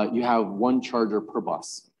 You have one charger per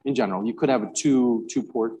bus. In general, you could have a two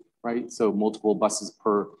port, right? So multiple buses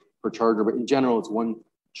per charger, but in general, it's one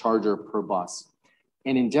charger per bus.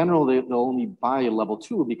 And in general, they'll only buy a level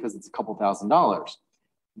 2 because it's a couple $1,000s.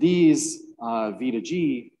 These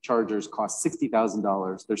V2G chargers cost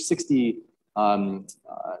 $60,000. They're 60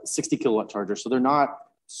 kilowatt chargers. So they're not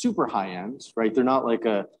super high end, right? They're not like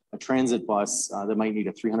a transit bus that might need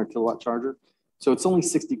a 300 kilowatt charger. So it's only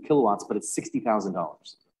 60 kilowatts, but it's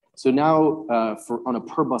 $60,000. So now on a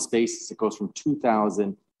per bus basis, it goes from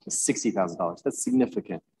 $2,000 to $60,000. That's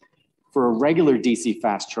significant. For a regular DC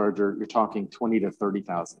fast charger, you're talking $20,000 to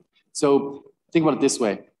 $30,000. So think about it this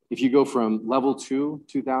way. If you go from level 2,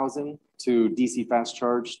 2,000 to DC fast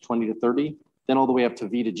charge, 20 to 30, then all the way up to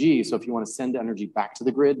V2G. So if you want to send energy back to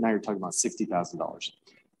the grid, now you're talking about $60,000.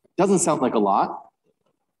 Doesn't sound like a lot,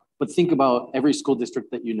 but think about every school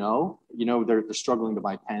district that you know, they're struggling to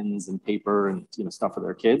buy pens and paper and stuff for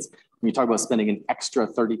their kids. When you talk about spending an extra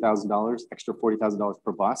 $30,000, extra $40,000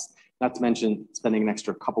 per bus, not to mention spending an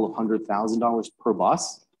extra couple of $100,000 per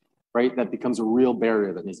bus, right? That becomes a real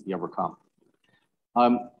barrier that needs to be overcome.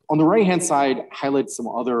 On the right-hand side, highlight some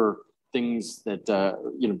other things that,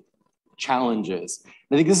 challenges. And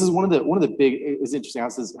I think this is one of the big, it's interesting, I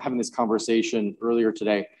was having this conversation earlier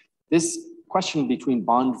today. This question between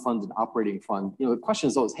bond funds and operating fund, the question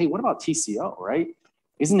is always, hey, what about TCO, right?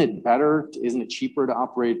 Isn't it cheaper to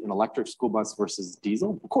operate an electric school bus versus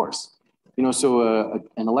diesel? Of course. So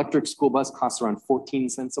an electric school bus costs around 14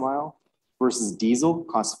 cents a mile versus diesel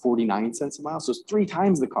costs 49 cents a mile. So it's 3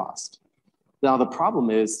 times the cost. Now, the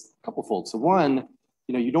problem is a couple-fold. So one,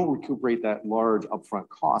 you don't recuperate that large upfront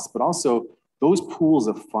cost, but also those pools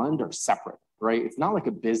of fund are separate, right? It's not like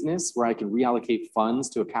a business where I can reallocate funds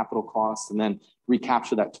to a capital cost and then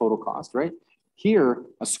recapture that total cost, right? Here,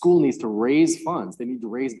 a school needs to raise funds. They need to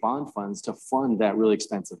raise bond funds to fund that really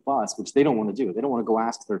expensive bus, which they don't want to do. They don't want to go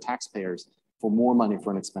ask their taxpayers for more money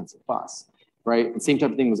for an expensive bus, right? And same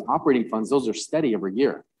type of thing with operating funds. Those are steady every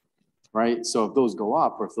year, right? So if those go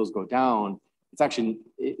up or if those go down, it's actually,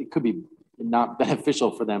 it could be not beneficial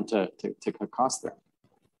for them to cut costs there.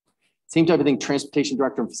 Same type of thing, transportation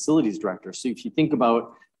director and facilities director. So if you think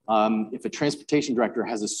about if a transportation director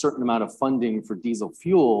has a certain amount of funding for diesel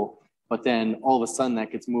fuel, but then all of a sudden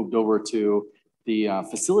that gets moved over to the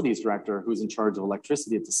facilities director who's in charge of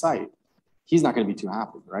electricity at the site, he's not going to be too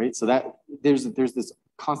happy, right? So that there's this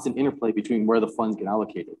constant interplay between where the funds get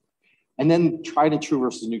allocated. And then tried and true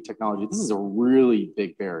versus new technology. This is a really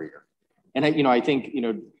big barrier. And I think,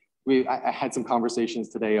 I had some conversations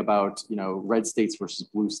today about, red states versus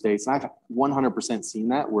blue states. And I've 100% seen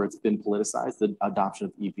that where it's been politicized, the adoption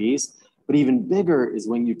of EVs. But even bigger is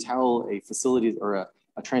when you tell a facility or a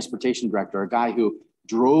transportation director, a guy who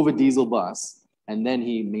drove a diesel bus, and then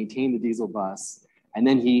he maintained the diesel bus, and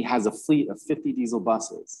then he has a fleet of 50 diesel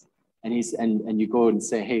buses. And you go and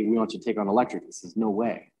say, hey, we want you to take on electric. He says, no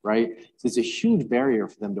way, right? So it's a huge barrier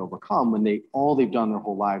for them to overcome when all they've done their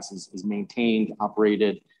whole lives is maintained,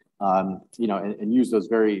 operated, and use those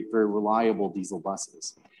very, very reliable diesel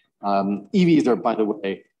buses. EVs are, by the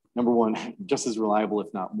way, number one, just as reliable,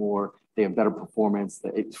 if not more. They have better performance.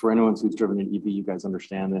 For anyone who's driven an EV, you guys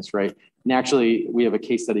understand this, right? And actually, we have a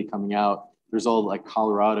case study coming out. There's all like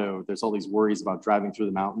Colorado, there's all these worries about driving through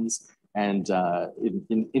the mountains. And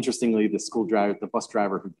interestingly, the bus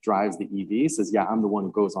driver who drives the EV says, yeah, I'm the one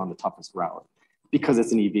who goes on the toughest route. Because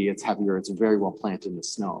it's an EV, it's heavier, it's very well planted in the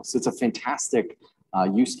snow. So it's a fantastic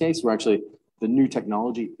use case where actually the new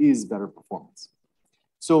technology is better performance.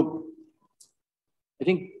 So I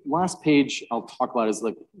think last page I'll talk about is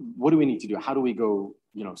like, what do we need to do? How do we go,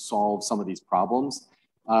 solve some of these problems?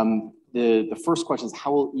 The first question is,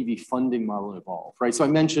 how will EV funding model evolve, right? So I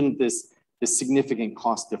mentioned this significant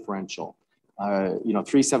cost differential.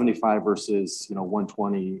 375 versus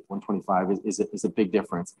 120, 125 is a big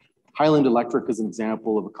difference. Highland Electric is an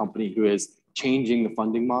example of a company who is changing the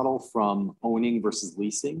funding model from owning versus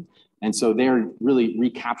leasing. And so they're really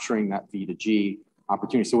recapturing that V2G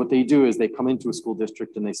opportunity. So what they do is they come into a school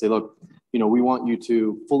district and they say, look, we want you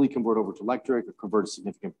to fully convert over to electric or convert a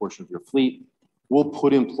significant portion of your fleet. We'll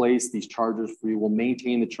put in place these chargers for you. We'll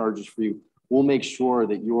maintain the chargers for you. We'll make sure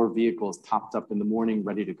that your vehicle is topped up in the morning,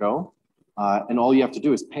 ready to go. And all you have to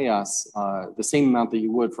do is pay us the same amount that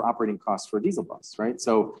you would for operating costs for a diesel bus, right?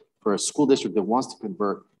 So for a school district that wants to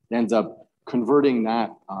convert, it ends up converting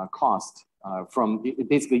that cost it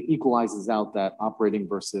basically equalizes out that operating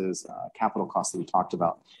versus capital cost that we talked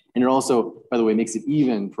about. And it also, by the way, makes it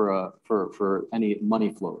even for any money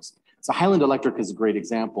flows. So Highland Electric is a great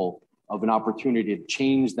example of an opportunity to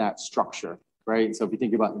change that structure, right? So if you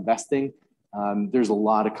think about investing, there's a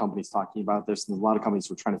lot of companies talking about this, and a lot of companies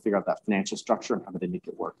who are trying to figure out that financial structure and how do they make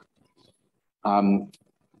it work.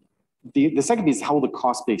 The second piece is, how will the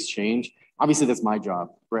cost base change? Obviously, that's my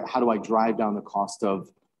job, right? How do I drive down the cost of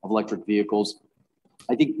electric vehicles?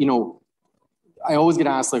 I think, I always get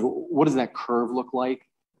asked, like, what does that curve look like?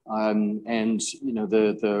 The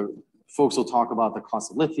folks will talk about the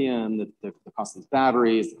cost of lithium, the cost of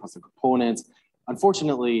batteries, the cost of components.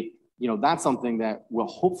 Unfortunately, that's something that will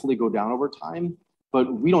hopefully go down over time,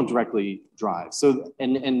 but we don't directly drive. So,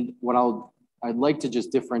 and what I'd like to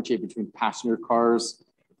just differentiate between passenger cars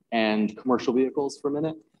and commercial vehicles for a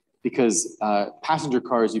minute, because passenger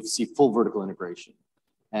cars, you see full vertical integration.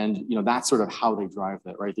 And that's sort of how they drive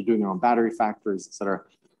that, right? They're doing their own battery factories, et cetera.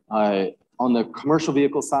 On the commercial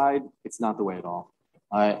vehicle side, it's not the way at all.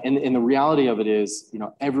 And the reality of it is,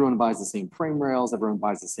 everyone buys the same frame rails, everyone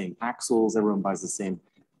buys the same axles, everyone buys the same,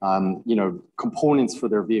 components for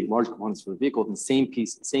their vehicle, large components for the vehicle. And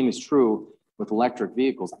same is true with electric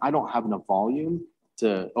vehicles. I don't have enough volume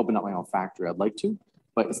to open up my own factory. I'd like to,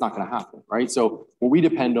 but it's not going to happen, right? So what we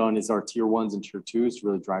depend on is our tier 1s and tier 2s to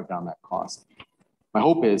really drive down that cost. My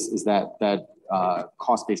hope is that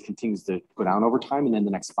cost base continues to go down over time, and then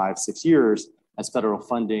the next 5-6 years, as federal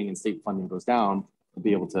funding and state funding goes down, we'll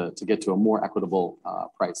be able to get to a more equitable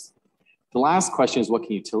price. The last question is, what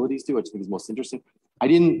can utilities do? Which I think is most interesting. I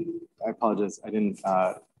apologize, I didn't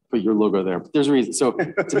put your logo there, but there's a reason. So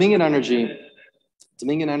Dominion Energy,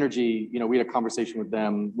 we had a conversation with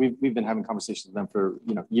them. We've been having conversations with them for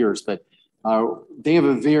years, but they have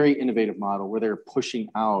a very innovative model where they're pushing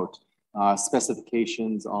out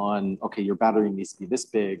specifications on, okay, your battery needs to be this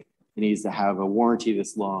big, it needs to have a warranty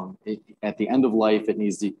this long, at the end of life, it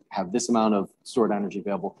needs to have this amount of stored energy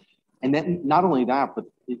available. And then not only that, but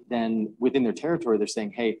then within their territory, they're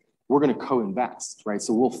saying, hey, we're going to co-invest, right?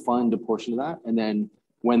 So we'll fund a portion of that. And then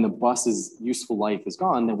when the bus's useful life is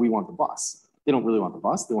gone, then we want the bus. They don't really want the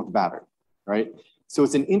bus, they want the battery, right? So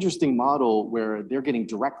it's an interesting model where they're getting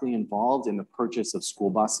directly involved in the purchase of school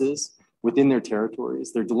buses within their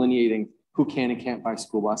territories. They're delineating who can and can't buy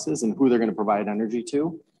school buses and who they're going to provide energy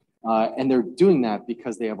to. And they're doing that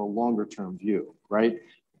because they have a longer term view, right?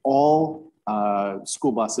 All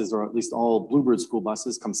school buses, or at least all Bluebird school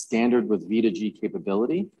buses, come standard with V2G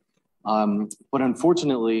capability. But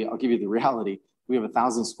unfortunately, I'll give you the reality, we have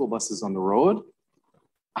 1,000 school buses on the road,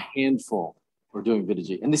 a handful are doing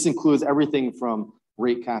V2G. And this includes everything from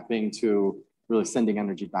rate capping to really sending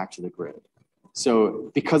energy back to the grid. So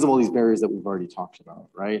because of all these barriers that we've already talked about,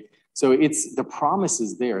 right? So the promise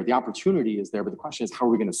is there, the opportunity is there, but the question is, how are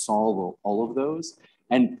we going to solve all of those?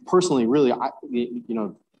 And personally, really,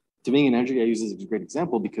 Dominion Energy I use as a great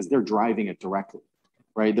example because they're driving it directly,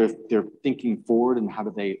 right? They're thinking forward and how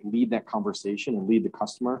do they lead that conversation and lead the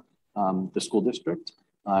customer, the school district,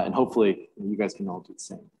 and hopefully you guys can all do the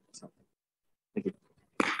same. So, thank you.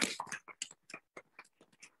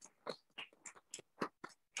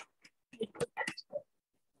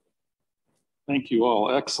 Thank you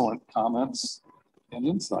all. Excellent comments and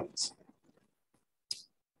insights.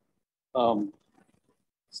 So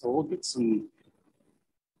we'll get some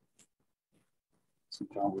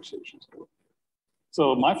conversations going.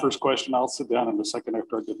 So my first question, I'll sit down in a second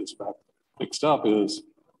after I get this back fixed up, is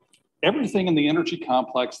everything in the energy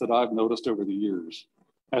complex that I've noticed over the years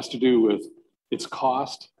has to do with its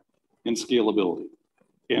cost and scalability,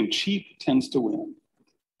 and cheap tends to win.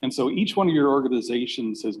 And so each one of your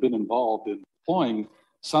organizations has been involved in deploying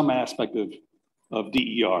some aspect of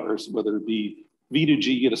DERs, whether it be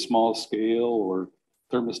V2G at a small scale or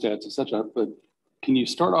thermostats, et cetera. But can you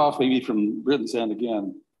start off maybe from Britton's end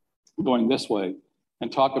again, going this way,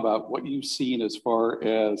 and talk about what you've seen as far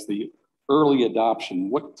as the early adoption?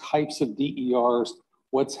 What types of DERs,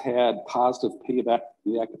 what's had positive payback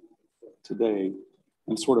today,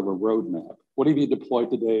 and sort of a roadmap? What have you deployed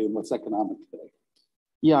today and what's economic today?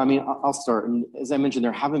 Yeah, I mean, I'll start. And as I mentioned,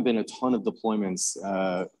 there haven't been a ton of deployments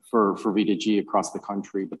for V2G across the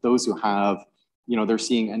country, but those who have, you know, they're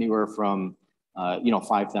seeing anywhere from, you know,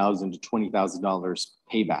 $5,000 to $20,000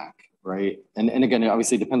 payback, right? And again,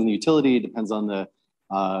 obviously it depends on the utility, it depends on the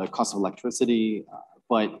cost of electricity,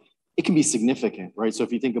 but it can be significant, right? So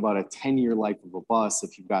if you think about a 10-year life of a bus,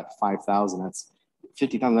 if you've got 5,000, that's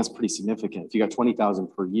 50,000, that's pretty significant. If you got 20,000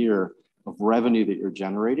 per year of revenue that you're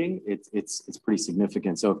generating, it's pretty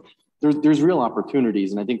significant. So there's real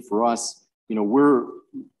opportunities. And I think for us, you know, we're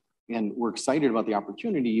excited about the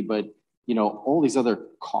opportunity, but you know, all these other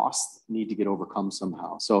costs need to get overcome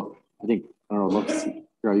somehow. So I think, I don't know, let's hear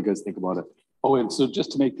how you guys think about it. Oh, and so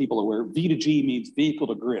just to make people aware, V2G means vehicle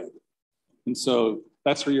to grid. And so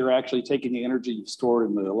that's where you're actually taking the energy you've stored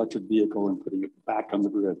in the electric vehicle and putting it back on the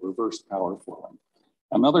grid, reverse power flowing.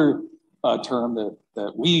 Another term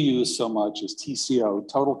that we use so much is TCO,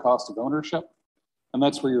 total cost of ownership. And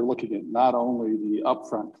that's where you're looking at not only the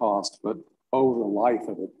upfront cost, but over the life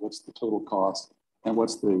of it, what's the total cost and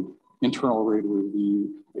what's the internal rate of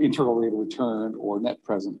return or net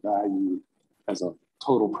present value as a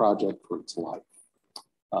total project for its life.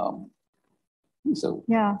 So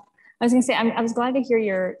yeah, I was gonna say, I was glad to hear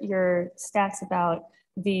your stats about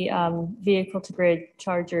the vehicle to grid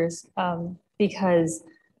chargers, because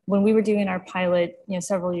when we were doing our pilot, you know,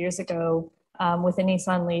 several years ago with a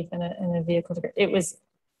Nissan Leaf and a vehicle to grid, it was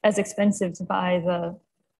as expensive to buy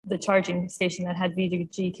the charging station that had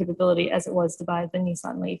V2G capability as it was to buy the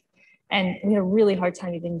Nissan Leaf. And we had a really hard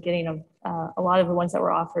time even getting them. A lot of the ones that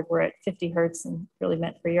were offered were at 50 hertz and really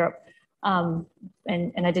meant for Europe. And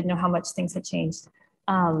I didn't know how much things had changed.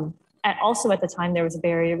 Also at the time, there was a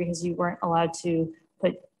barrier because you weren't allowed to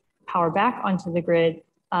put power back onto the grid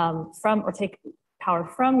or take power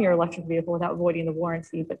from your electric vehicle without voiding the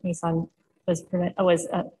warranty. But Nissan was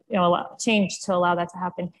changed to allow that to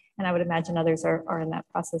happen. And I would imagine others are in that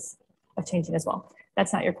process of changing as well.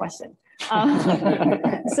 That's not your question.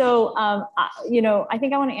 You know, I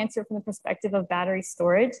think I want to answer from the perspective of battery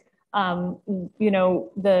storage. You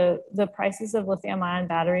know, the prices of lithium-ion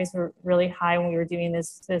batteries were really high when we were doing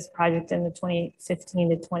this project in the 2015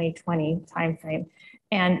 to 2020 timeframe.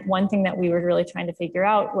 And one thing that we were really trying to figure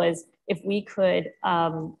out was if we could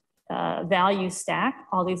value stack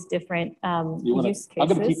all these different use cases. I'm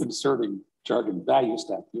going to keep inserting jargon, value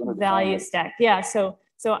stack. You want to value stack, yeah. So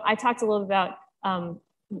I talked a little about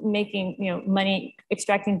making, you know, money,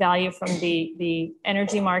 extracting value from the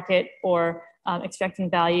energy market, or extracting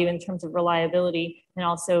value in terms of reliability, and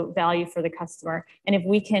also value for the customer. And if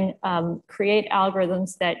we can create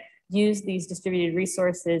algorithms that use these distributed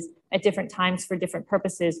resources at different times for different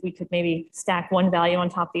purposes, we could maybe stack one value on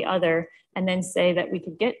top of the other and then say that we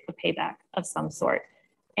could get a payback of some sort.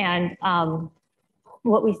 And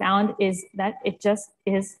what we found is that it just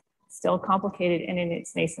is still complicated and in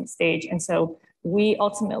its nascent stage. And so we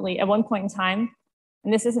ultimately, at one point in time,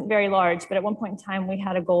 and this isn't very large, but at one point in time, we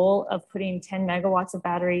had a goal of putting 10 megawatts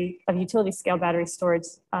of utility scale battery storage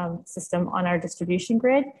system on our distribution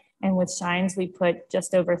grid. And with Shines, we put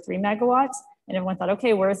just over 3 megawatts. And everyone thought,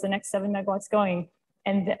 okay, where's the next 7 megawatts going?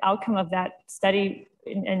 And the outcome of that study,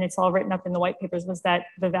 and it's all written up in the white papers, was that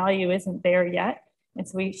the value isn't there yet. And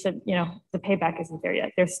so we should, you know, the payback isn't there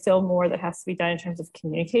yet. There's still more that has to be done in terms of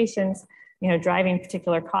communications, you know, driving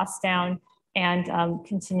particular costs down, and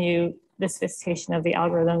continue the sophistication of the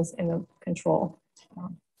algorithms and the control.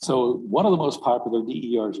 So one of the most popular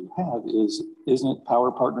DERs you have isn't it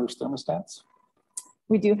Power Partners thermostats?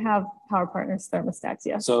 We do have Power Partners thermostats,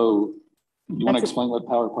 yes. So you want to explain what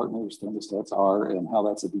Power Partners thermostats are and how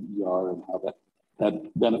that's a DER and how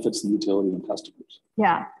that benefits the utility and customers?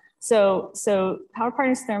 Yeah. So Power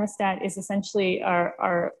Partners thermostat is essentially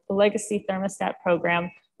our legacy thermostat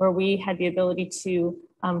program, where we had the ability to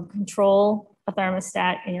control a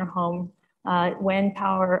thermostat in your home when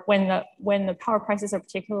the power prices are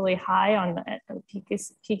particularly high on the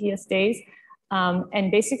peakiest days,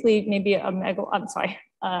 and basically maybe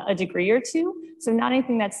a degree or two. So not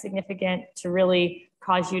anything that's significant to really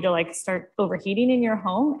cause you to like start overheating in your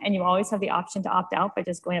home, and you always have the option to opt out by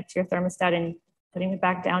just going up to your thermostat and putting it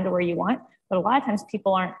back down to where you want. But a lot of times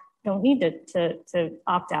people don't need to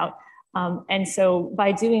opt out. And so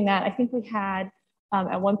by doing that, I think we had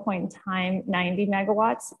at one point in time 90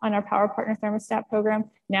 megawatts on our Power Partner thermostat program.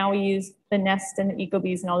 Now we use the Nest and the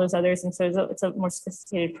Ecobees and all those others, and so it's a more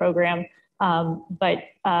sophisticated program. But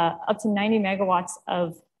up to 90 megawatts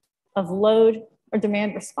of load or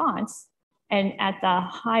demand response, And at the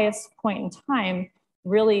highest point in time,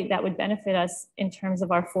 really that would benefit us in terms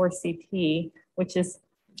of our 4CP, which is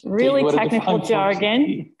really technical jargon.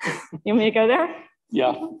 You want me to go there?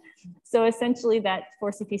 Yeah. So essentially that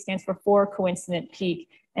 4CP stands for 4 coincident peak.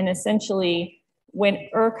 And essentially when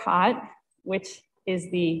ERCOT, which is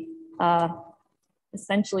the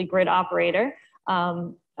essentially grid operator,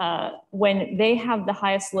 when they have the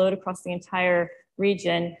highest load across the entire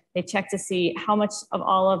region, they check to see how much of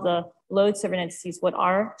all of the load serving entities, what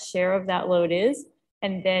our share of that load is.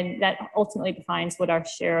 And then that ultimately defines what our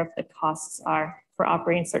share of the costs are for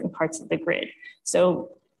operating certain parts of the grid. So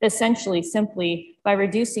essentially, simply by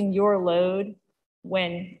reducing your load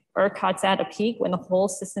when ERCOT's at a peak, when the whole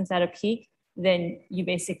system's at a peak, then you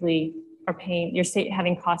basically are paying, you're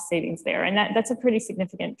having cost savings there. And that's a pretty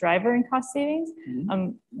significant driver in cost savings. Mm-hmm.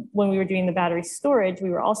 When we were doing the battery storage, we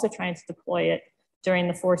were also trying to deploy it during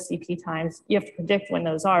the 4CP times. You have to predict when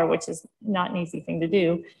those are, which is not an easy thing to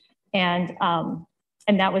do. And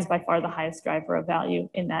that was by far the highest driver of value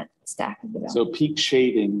in that stack of development. So peak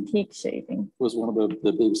shaving. Peak shaving Was one of the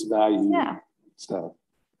biggest value stuff.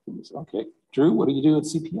 Okay. Drew, what do you do at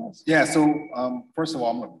CPS? Yeah, so first of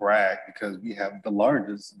all, I'm gonna brag because we have the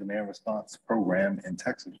largest demand response program in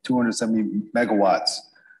Texas, 270 megawatts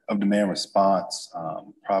of demand response,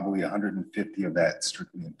 probably 150 of that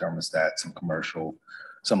strictly in thermostat, some commercial,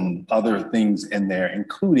 some other things in there,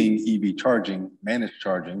 including EV charging, managed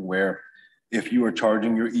charging, where if you are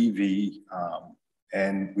charging your EV,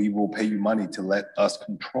 and we will pay you money to let us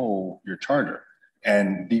control your charger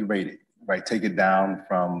and derate it, right? Take it down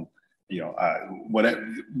from,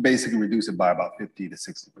 basically reduce it by about 50 to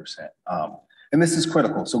 60%. And this is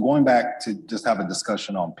critical. So going back to just have a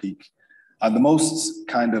discussion on peak, the most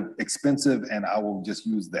kind of expensive, and I will just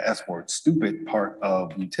use the S word, stupid part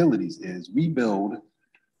of utilities is we build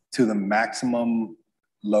to the maximum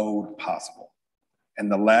load possible.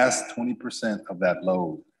 And the last 20% of that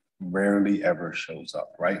load rarely ever shows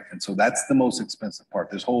up, right? And so that's the most expensive part.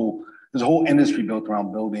 There's a whole industry built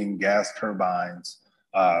around building gas turbines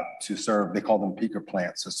to serve, they call them peaker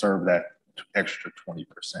plants, to serve that extra 20%.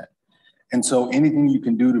 And so anything you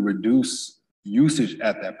can do to reduce usage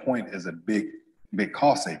at that point is a big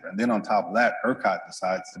cost saver. And then on top of that, ERCOT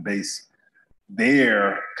decides to base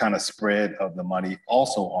their kind of spread of the money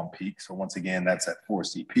also on peak. So once again, that's at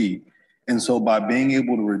 4CP. And so by being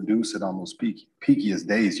able to reduce it on those peakiest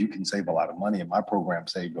days, you can save a lot of money. And my program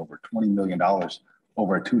saved over $20 million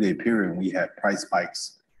over a 2-day period. We had price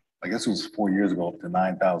spikes, I guess it was 4 years ago, up to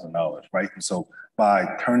 $9,000, right? And so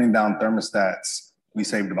by turning down thermostats, we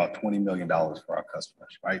saved about $20 million for our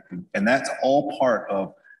customers, right? And that's all part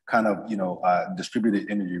of kind of, distributed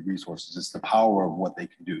energy resources. It's the power of what they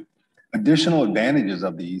can do. Additional advantages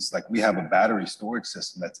of these, like we have a battery storage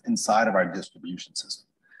system that's inside of our distribution system.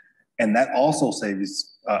 And that also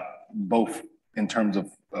saves both in terms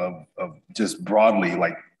of just broadly,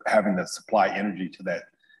 like having to supply energy to that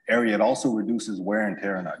area. It also reduces wear and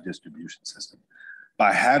tear in our distribution system.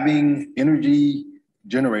 By having energy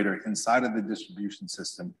generator inside of the distribution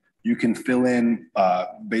system, you can fill in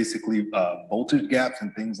basically voltage gaps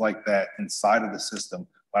and things like that inside of the system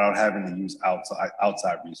without having to use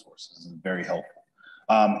outside resources. It's very helpful.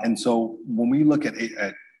 And so when we look at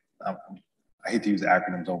I hate to use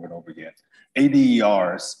acronyms over and over again,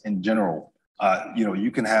 ADERs in general,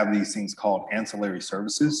 you can have these things called ancillary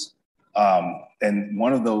services. And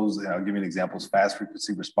one of those, I'll give you an example, is fast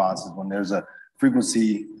frequency responses. When there's a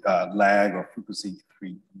frequency lag or frequency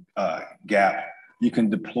gap, you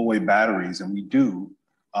can deploy batteries, and we do,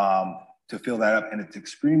 to fill that up. And it's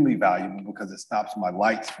extremely valuable because it stops my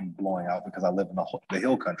lights from blowing out because I live in the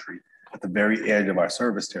hill country at the very edge of our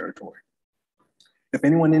service territory. If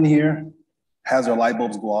anyone in here has their light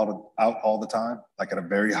bulbs go out all the time, like at a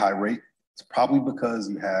very high rate, it's probably because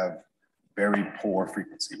you have very poor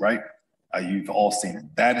frequency, right? You've all seen it.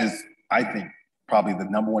 That is, I think, probably the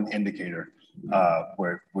 #1 indicator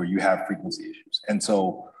where you have frequency issues. And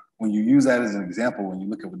so when you use that as an example, when you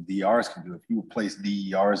look at what DERs can do, if you place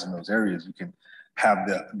DERs in those areas, you can have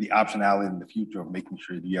the optionality in the future of making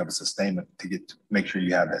sure that you have a sustainment to make sure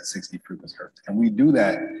you have that 60 frequency hertz. And we do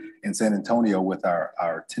that in San Antonio with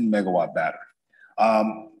our 10 megawatt battery.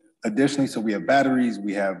 Additionally, so we have batteries,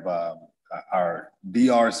 we have our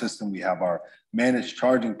DR system, we have our managed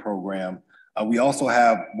charging program. We also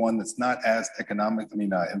have one that's not as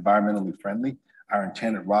environmentally friendly, our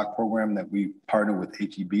Enchanted Rock program that we partner with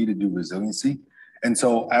HEB to do resiliency. And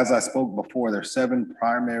so as I spoke before, there's 7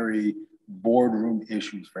 primary boardroom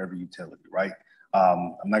issues for every utility, right?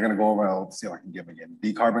 I'm not gonna go over, let's see if I can give them again.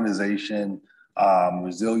 Decarbonization,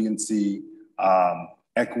 resiliency,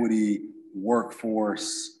 equity,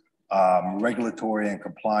 workforce, regulatory and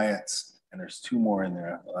compliance, and there's two more in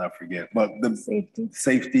there, I forget, but the Safety.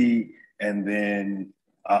 safety, and then,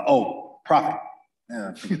 profit. Yeah,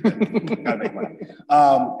 I forget that. Gotta make money.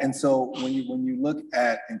 And so when you look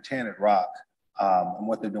at Enchanted Rock and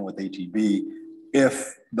what they're doing with HEB,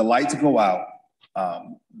 if the lights go out,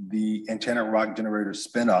 the Enchanted Rock generators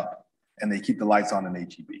spin up and they keep the lights on in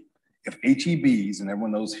HEB. If HEBs, and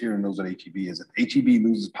everyone knows here knows what HEB is, if HEB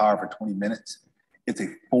loses power for 20 minutes, it's a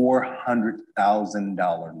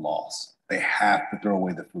 $400,000 loss. They have to throw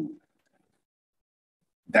away the food.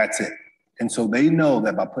 That's it. And so they know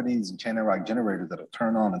that by putting these Enchanted Rock generators that'll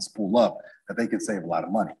turn on and spool up, that they could save a lot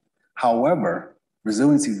of money. However,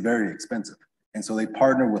 resiliency is very expensive. And so they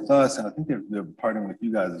partner with us, and I think they're partnering with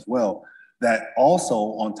you guys as well, that also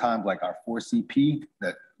on times like our 4CP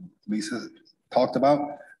that Lisa talked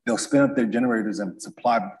about, they'll spin up their generators and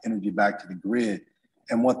supply energy back to the grid.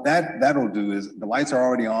 And what that'll do is the lights are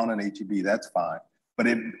already on in HEB, that's fine, but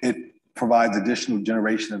it provides additional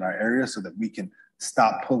generation in our area so that we can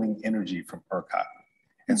stop pulling energy from ERCOT.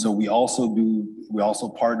 And so we also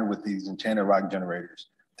partner with these Enchanted Rock generators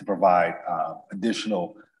to provide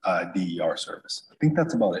additional DER service. I think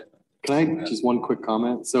that's about it. Can I just one quick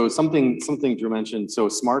comment? So something Drew mentioned. So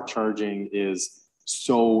smart charging is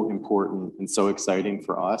so important and so exciting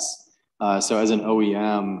for us. So as an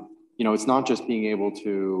OEM, it's not just being able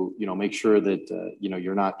to, make sure that,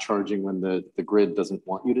 you're not charging when the grid doesn't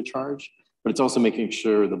want you to charge, but it's also making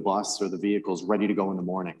sure the bus or the vehicle is ready to go in the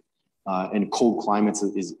morning. And cold climates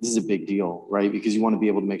this is a big deal, right? Because you want to be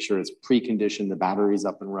able to make sure it's preconditioned, the battery's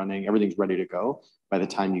up and running, everything's ready to go by the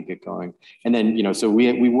time you get going. And then, so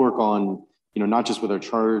we work on, not just with our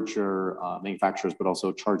charger manufacturers, but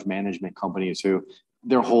also charge management companies who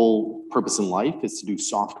their whole purpose in life is to do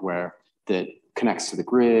software that connects to the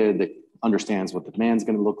grid, that understands what the demand's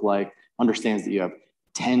going to look like, understands that you have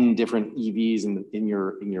 10 different EVs in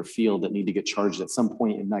your field that need to get charged at some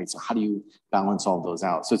point at night. So how do you balance all those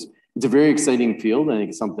out? So it's a very exciting field. I think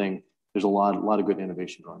it's something, there's a lot of good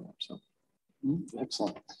innovation going there. So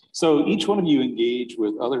excellent. So each one of you engage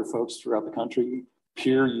with other folks throughout the country,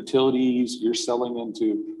 peer utilities, you're selling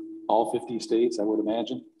into all 50 states, I would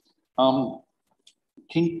imagine.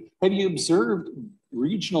 Have you observed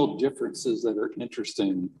regional differences that are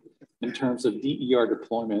interesting in terms of DER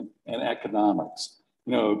deployment and economics?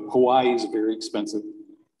 Hawaii is very expensive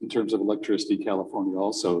in terms of electricity, California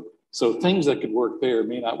also. So things that could work there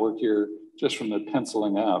may not work here just from the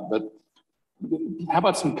penciling out. But how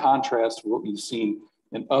about some contrast to what we've seen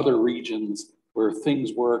in other regions where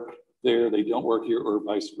things work there, they don't work here, or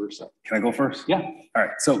vice versa? Can I go first? Yeah. All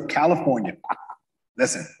right. So California,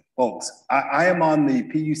 listen, folks, I am on the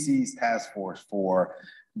PUC's task force for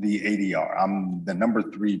the ADR. I'm the number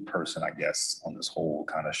 3 person, I guess, on this whole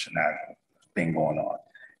kind of shenanigan thing going on.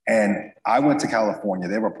 And I went to California.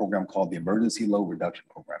 They have a program called the Emergency Load Reduction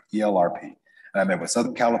Program, ELRP. And I met with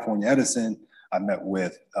Southern California Edison. I met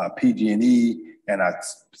with PG&E, and I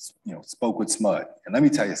spoke with SMUD. And let me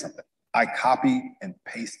tell you something. I copied and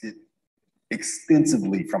pasted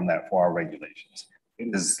extensively from that for our regulations.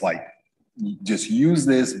 It is like, just use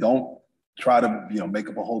this. Don't try to make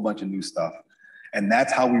up a whole bunch of new stuff. And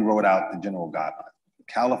that's how we wrote out the general guideline.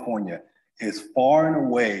 California is far and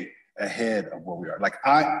away ahead of where we are. Like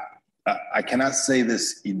I cannot say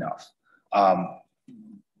this enough.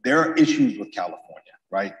 There are issues with California,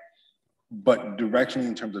 right? But directionally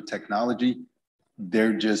in terms of technology,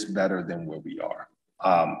 they're just better than where we are.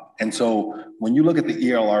 And so when you look at the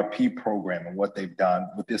ELRP program and what they've done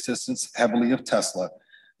with the assistance heavily of Tesla,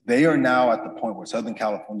 they are now at the point where Southern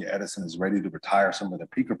California Edison is ready to retire some of their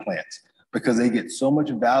peaker plants because they get so much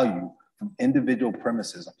value from individual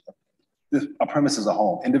premises. A premise is a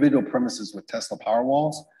home, individual premises with Tesla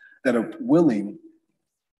Powerwalls that are willing,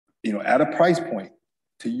 at a price point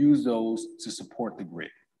to use those to support the grid.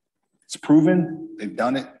 It's proven, they've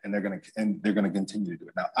done it, and they're gonna continue to do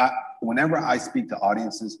it. Now, whenever I speak to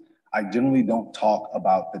audiences, I generally don't talk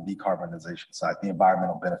about the decarbonization side, the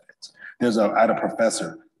environmental benefits. I had a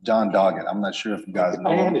professor, John Doggett. I'm not sure if you guys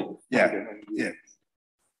know him. Yeah.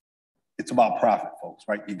 It's about profit, folks,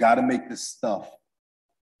 right? You got to make this stuff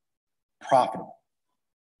profitable.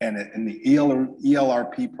 And in the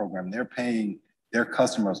ELRP program, they're paying their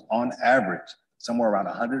customers on average somewhere around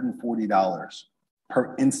 $140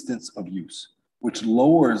 per instance of use, which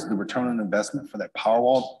lowers the return on investment for that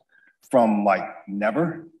Powerwall from like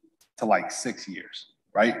never to like 6 years,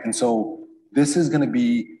 right? And so this is going to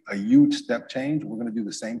be a huge step change. We're going to do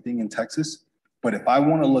the same thing in Texas. But if I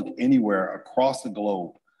want to look anywhere across the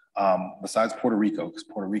globe, besides Puerto Rico, because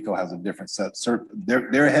Puerto Rico has a different set,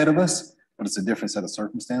 they're ahead of us, but it's a different set of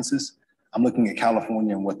circumstances. I'm looking at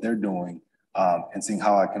California and what they're doing and seeing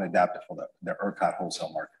how I can adapt it for the ERCOT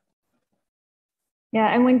wholesale market.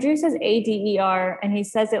 Yeah, and when Drew says ADER, and he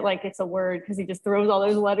says it like it's a word because he just throws all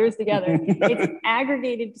those letters together, it's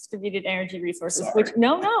aggregated distributed energy resources, Sorry. which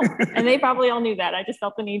no, and they probably all knew that. I just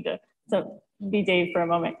felt the need to be Dave for a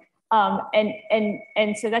moment.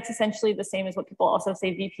 And so that's essentially the same as what people also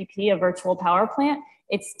say VPP, a virtual power plant.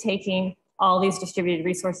 It's taking all these distributed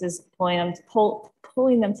resources, pulling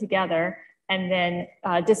them together, and then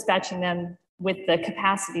dispatching them with the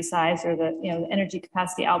capacity size or the energy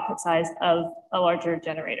capacity output size of a larger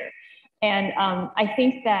generator. And I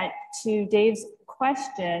think that to Dave's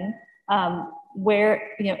question,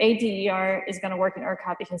 where ADER is going to work in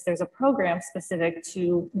ERCOT because there's a program specific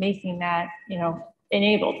to making that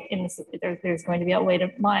enabled. There's going to be a way to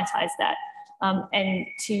monetize that. And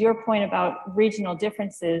to your point about regional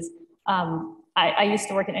differences, I used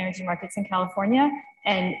to work in energy markets in California,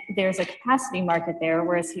 and there's a capacity market there,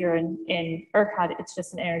 whereas here in ERCOT, it's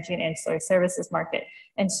just an energy and ancillary services market.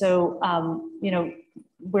 And so,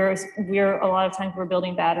 whereas a lot of times we're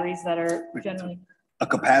building batteries that are generally. A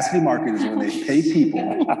capacity market is when they pay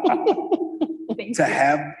people to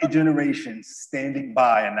have a generation standing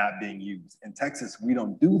by and not being used. In Texas, we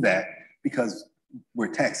don't do that because we're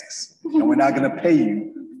Texas, and we're not going to pay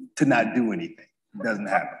you to not do anything. It doesn't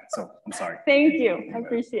happen. So I'm sorry. Thank you. I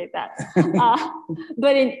appreciate that.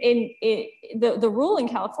 But the rule in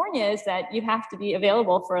California is that you have to be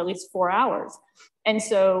available for at least 4 hours. And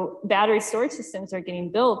so battery storage systems are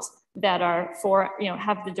getting built that are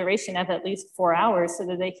have the duration of at least 4 hours so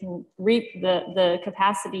that they can reap the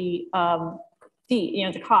capacity fee,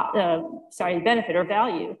 the benefit or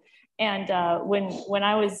value. And when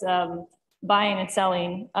I was buying and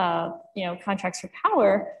selling contracts for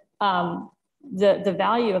power, the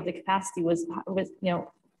value of the capacity was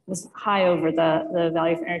high over the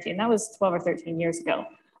value for energy, and that was 12 or 13 years ago.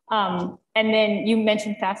 And then you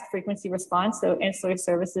mentioned fast frequency response, so ancillary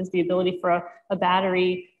services, the ability for a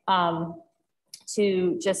battery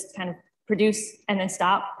to just kind of produce and then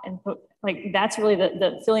stop and put, that's really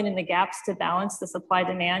the filling in the gaps to balance the supply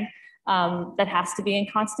demand that has to be in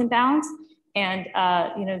constant balance. And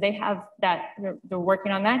they have that, they're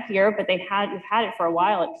working on that here, but we've had it for a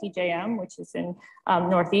while at PJM, which is in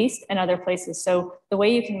Northeast and other places. So the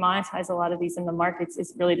way you can monetize a lot of these in the markets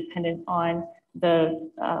is really dependent on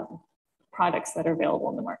the products that are available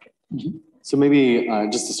in the market. Mm-hmm. So maybe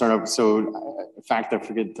just to start off, so a fact I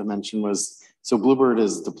forget to mention was, so Bluebird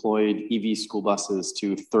has deployed EV school buses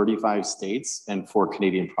to 35 states and 4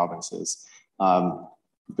 Canadian provinces.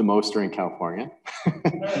 The most are in California.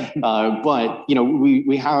 But,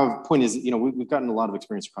 we have, point is, we've gotten a lot of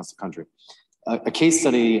experience across the country. A case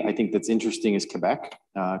study I think that's interesting is Quebec.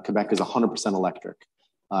 Quebec is 100% electric.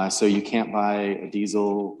 So you can't buy a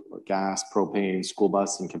diesel, or gas, propane school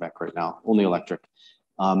bus in Quebec right now, only electric.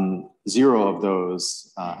 0 of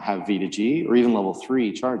those have V2G or even level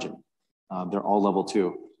 3 charging. They're all level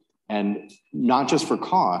 2. And not just for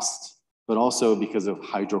cost, but also because of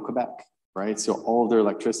Hydro-Quebec. Right? So all of their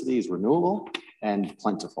electricity is renewable and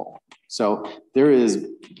plentiful. So there is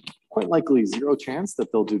quite likely 0 chance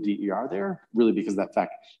that they'll do DER there, really because of that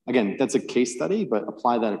fact. Again, that's a case study, but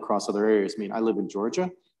apply that across other areas. I mean, I live in Georgia.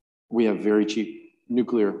 We have very cheap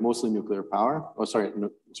nuclear, mostly nuclear power. Oh,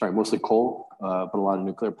 mostly coal, but a lot of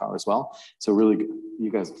nuclear power as well. So really, you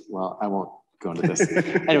guys, well, I won't go into this.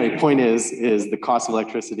 Anyway, point is the cost of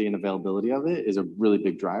electricity and availability of it is a really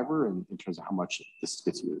big driver in terms of how much this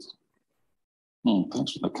gets used.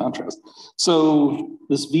 Thanks for the contrast. So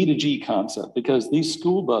this V2G concept, because these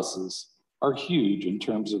school buses are huge in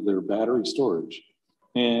terms of their battery storage,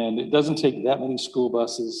 and it doesn't take that many school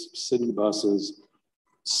buses, city buses,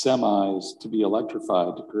 semis to be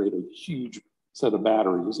electrified to create a huge set of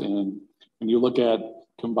batteries. And when you look at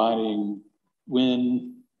combining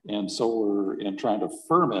wind and solar and trying to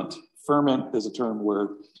ferment is a term where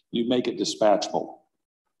you make it dispatchable.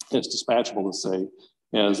 It's dispatchable to say,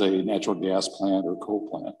 as a natural gas plant or coal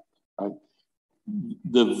plant, right?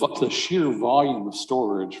 The sheer volume of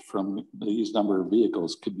storage from these number of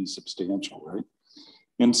vehicles could be substantial, right?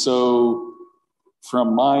 And so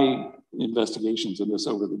from my investigations in this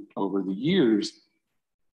over the years,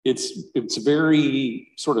 it's very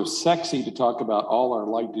sort of sexy to talk about all our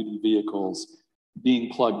light duty vehicles being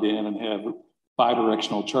plugged in and have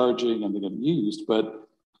bidirectional charging and they get used, but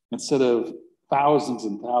instead of thousands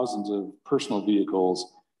and thousands of personal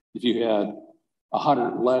vehicles, if you had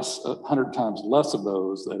 100 times less of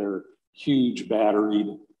those that are huge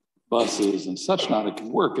batteried buses and such not, it can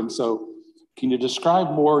work. And so can you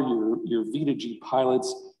describe more your V2G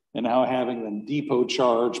pilots and how having them depot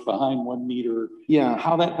charge behind 1 meter, Yeah.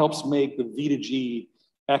 how that helps make the V2G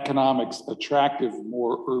economics attractive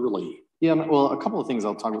more early. Yeah, well, a couple of things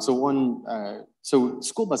I'll talk about. So one, so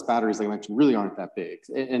school bus batteries, like I mentioned, really aren't that big.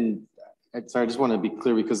 And sorry, I just want to be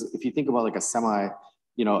clear, because if you think about like a semi,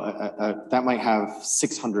 you know, that might have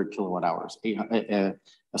 600 kilowatt hours. A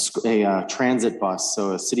transit bus,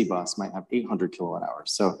 so a city bus might have 800 kilowatt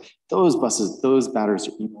hours. So those buses, those batteries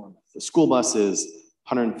are enormous. The school bus is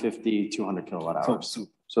 150, 200 kilowatt hours.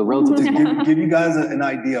 So relatively To give you guys an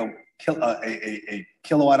idea, a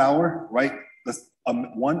kilowatt hour, right? A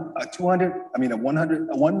 1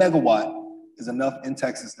 megawatt is enough in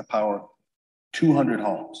Texas to power 200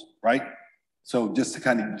 homes, right? So just to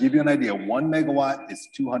kind of give you an idea, 1 megawatt is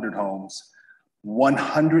 200 homes.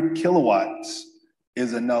 100 kilowatts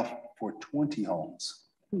is enough for 20 homes.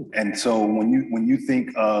 And so when you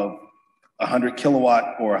think of 100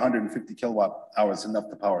 kilowatt or 150 kilowatt hours, enough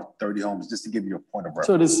to power 30 homes, just to give you a point of reference.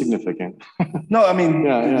 So it is significant. No, I mean,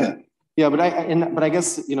 Yeah, but I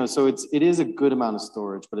guess, you know, so it is a good amount of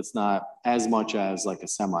storage, but it's not as much as like a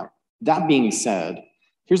semi. That being said,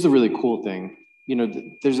 here's the really cool thing. You know,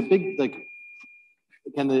 there's a big, like,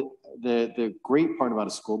 again, the great part about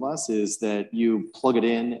a school bus is that you plug it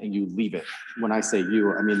in and you leave it. When I say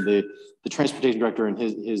you, I mean the transportation director and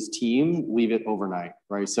his team leave it overnight,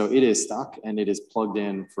 right? So it is stuck and it is plugged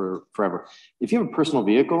in for forever. If you have a personal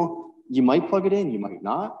vehicle, you might plug it in, you might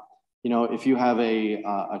not. You know, if you have a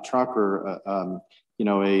truck or you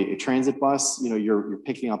know, a transit bus, you know, you're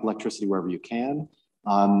picking up electricity wherever you can,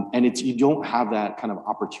 and you don't have that kind of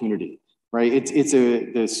opportunity, right?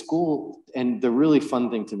 The school, and the really fun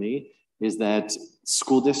thing to me is that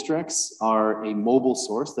school districts are a mobile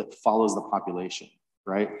source that follows the population,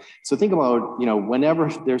 right? So think about, you know, whenever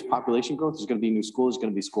there's population growth, there's going to be new schools, there's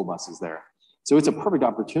going to be school buses there. So it's a perfect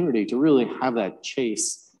opportunity to really have that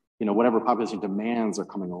chase, you know, whatever population demands are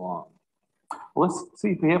coming along. Well, let's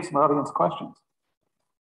see if we have some audience questions.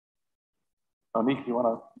 Nick, you want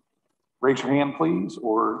to raise your hand, please,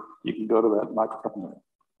 or you can go to that microphone there.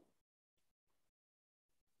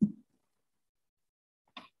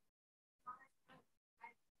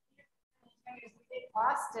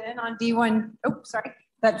 Austin on V1,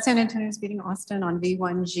 that San Antonio's beating Austin on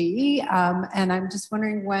V1G. And I'm just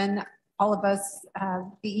wondering when all of us,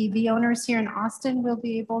 the EV owners here in Austin, will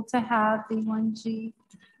be able to have V1G.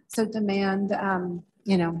 So demand,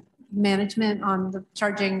 you know, management on the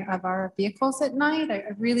charging of our vehicles at night. I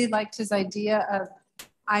really liked his idea of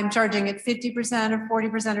I'm charging at 50% or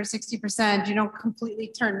 40% or 60%. You don't completely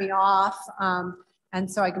turn me off. And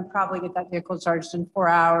so I can probably get that vehicle charged in 4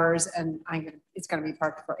 hours, and it's going to be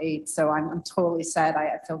parked for 8. So I'm totally set.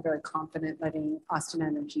 I feel very confident letting Austin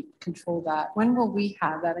Energy control that. When will we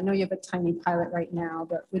have that? I know you have a tiny pilot right now,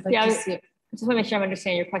 but we'd like to see it. I just want to make sure I'm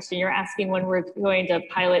understanding your question. You're asking when we're going to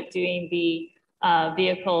pilot doing the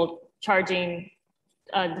vehicle charging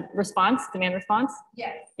response, demand response?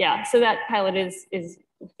 Yes. Yeah, so that pilot is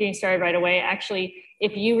getting started right away. Actually,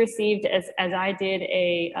 if you received, as I did,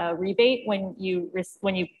 a rebate when you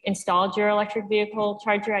installed your electric vehicle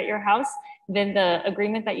charger at your house, then the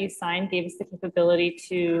agreement that you signed gave us the capability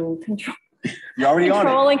to control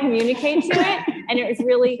and communicate to it. And it was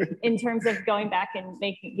really in terms of going back and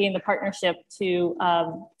being the partnership to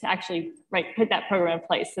actually put that program in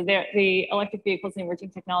place. So the electric vehicles and emerging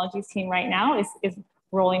technologies team right now is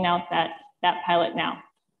rolling out that pilot now.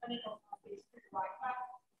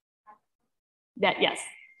 Yes.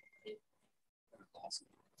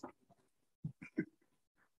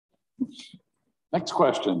 Next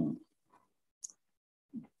question.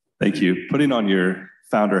 Thank you. Putting on your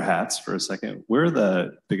founder hats for a second, where are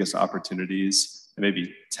the biggest opportunities and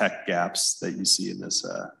maybe tech gaps that you see in this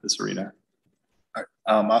arena?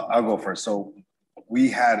 I'll go first. So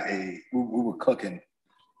we were cooking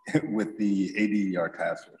with the ADER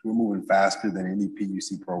task force. We're moving faster than any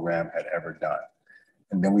PUC program had ever done.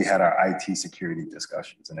 And then we had our IT security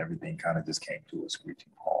discussions, and everything kind of just came to a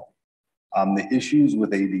screeching halt. The issues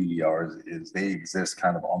with ADERs is they exist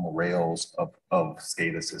kind of on the rails of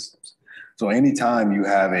SCADA systems. So anytime you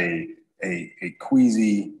have a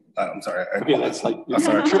queasy, I'm sorry. Okay, that's like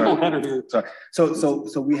triple header here. Sorry.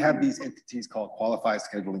 So we have these entities called qualified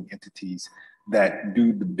scheduling entities that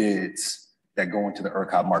do the bids that go into the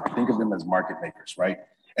ERCOT market. Think of them as market makers, right?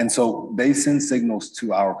 And so they send signals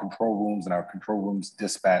to our control rooms, and our control rooms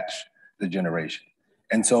dispatch the generation.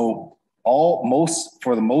 And so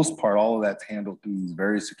for the most part, all of that's handled through these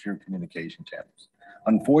very secure communication channels.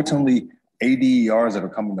 Unfortunately, ADERs that are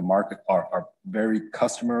coming to market are very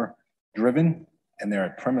customer driven, and they're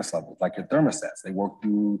at premise level, like your thermostats. They work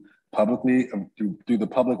through the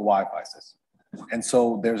public Wi-Fi system. And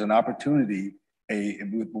so there's an opportunity,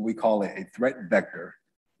 what we call a threat vector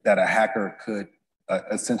that a hacker could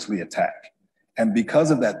essentially attack. And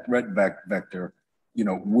because of that threat vector, you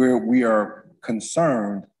know, we are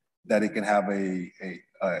concerned that it can have a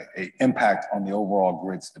impact on the overall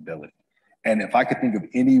grid stability. And if I could think of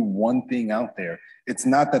any one thing out there, it's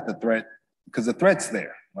not that the threat, because the threat's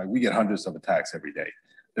there. Like, we get hundreds of attacks every day.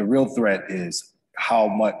 The real threat is how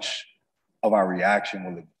much of our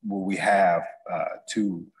reaction will we have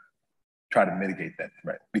to try to mitigate that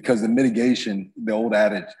threat. Because the mitigation, the old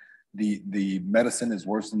adage, the medicine is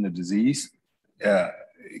worse than the disease.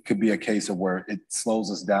 It could be a case of where it slows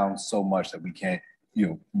us down so much that we can't, you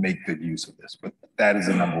know, make good use of this. But that is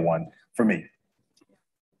the number one for me.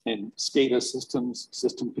 And SCADA systems,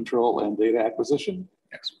 system control and data acquisition?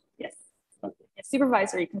 Yes. Yes. Okay.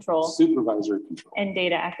 Supervisory control. Supervisory control. And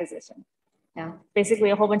data acquisition. Yeah, basically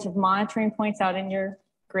a whole bunch of monitoring points out in your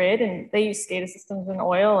grid, and they use SCADA systems in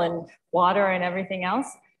oil and water and everything else.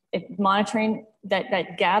 If monitoring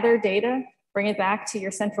that gather data, bring it back to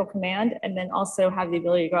your central command, and then also have the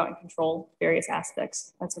ability to go out and control various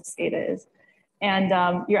aspects. That's what SCADA is. And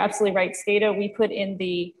you're absolutely right. SCADA, we put in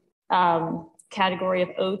the category of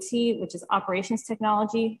OT, which is operations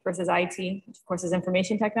technology, versus IT, which of course is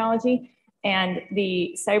information technology. And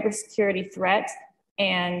the cybersecurity threat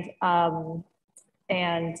and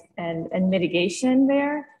mitigation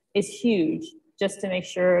there is huge, just to make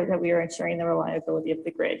sure that we are ensuring the reliability of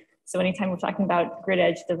the grid. So anytime we're talking about grid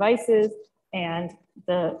edge devices and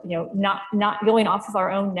the, you know, not going off of our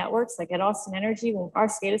own networks, like at Austin Energy, when our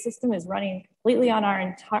SCADA system is running completely on our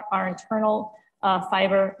internal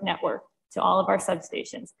fiber network to all of our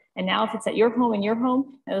substations. And now if it's at your home,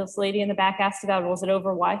 and this lady in the back asked about, was it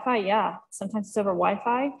over Wi-Fi? Yeah, sometimes it's over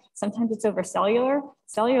Wi-Fi, sometimes it's over cellular.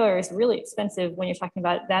 Cellular is really expensive when you're talking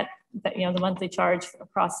about that you know, the monthly charge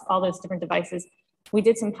across all those different devices. We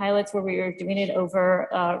did some pilots where we were doing it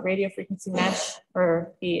over radio frequency mesh,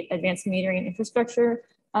 or the advanced metering infrastructure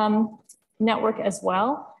network as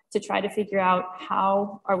well, to try to figure out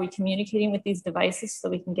how are we communicating with these devices so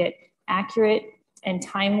we can get accurate and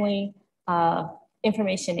timely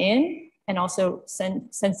information in, and also send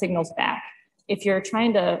signals back. If you're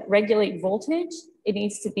trying to regulate voltage, it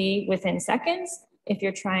needs to be within seconds. If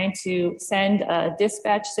you're trying to send a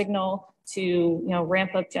dispatch signal to, you know,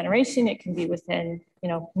 ramp up generation, it can be within, you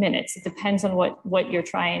know, minutes. It depends on what you're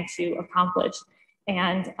trying to accomplish.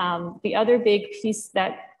 And the other big piece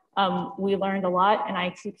that we learned a lot, and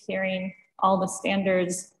I keep hearing all the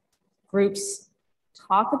standards groups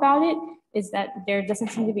talk about it, is that there doesn't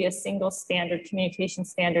seem to be a single standard, communication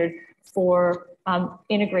standard, for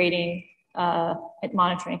integrating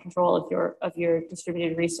monitoring and control of your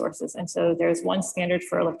distributed resources. And so there's one standard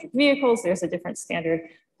for electric vehicles, there's a different standard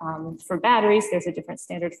for batteries, there's a different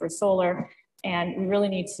standard for solar, and we really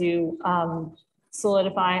need to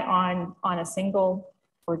solidify on a single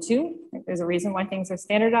or two. There's a reason why things are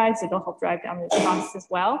standardized. It'll help drive down the costs as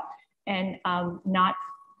well, and not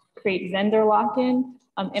create vendor lock-in.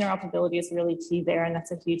 Interoperability is really key there, and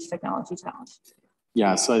that's a huge technology challenge.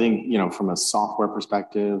 Yeah, so I think, you know, from a software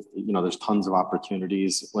perspective, you know, there's tons of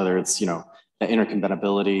opportunities, whether it's, you know, the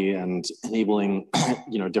intercompatibility and enabling,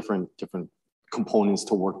 you know, different components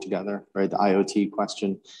to work together, right? The IoT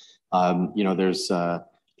question. You know, there's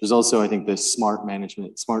also, I think, this smart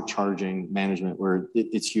charging management, where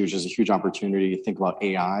it's huge. There's a huge opportunity to think about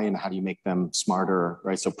AI and how do you make them smarter,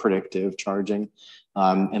 right? So predictive charging,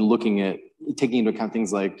 and looking at taking into account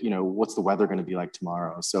things like, you know, what's the weather going to be like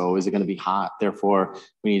tomorrow? So is it going to be hot? Therefore,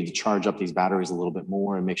 we need to charge up these batteries a little bit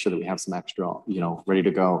more and make sure that we have some extra, you know, ready to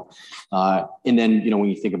go. And then, you know, when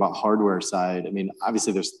you think about hardware side, I mean,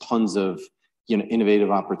 obviously there's tons of, you know, innovative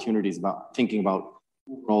opportunities about thinking about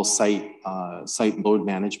overall site load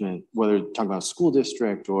management, whether you're talking about a school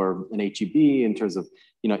district or an HEB, in terms of,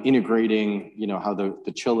 you know, integrating, you know, how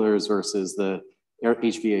the chillers versus the air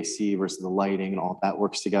HVAC versus the lighting and all that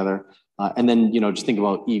works together. And then, you know, just think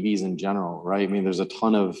about EVs in general, right? I mean, there's a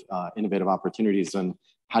ton of innovative opportunities, and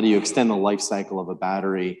how do you extend the life cycle of a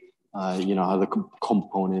battery, you know, how the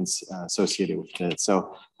components associated with it.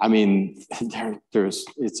 So, I mean,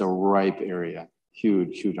 it's a ripe area,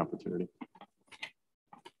 huge opportunity.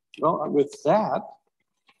 Well, with that,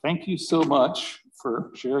 thank you so much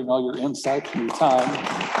for sharing all your insights and your time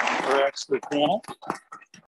for our expert panel.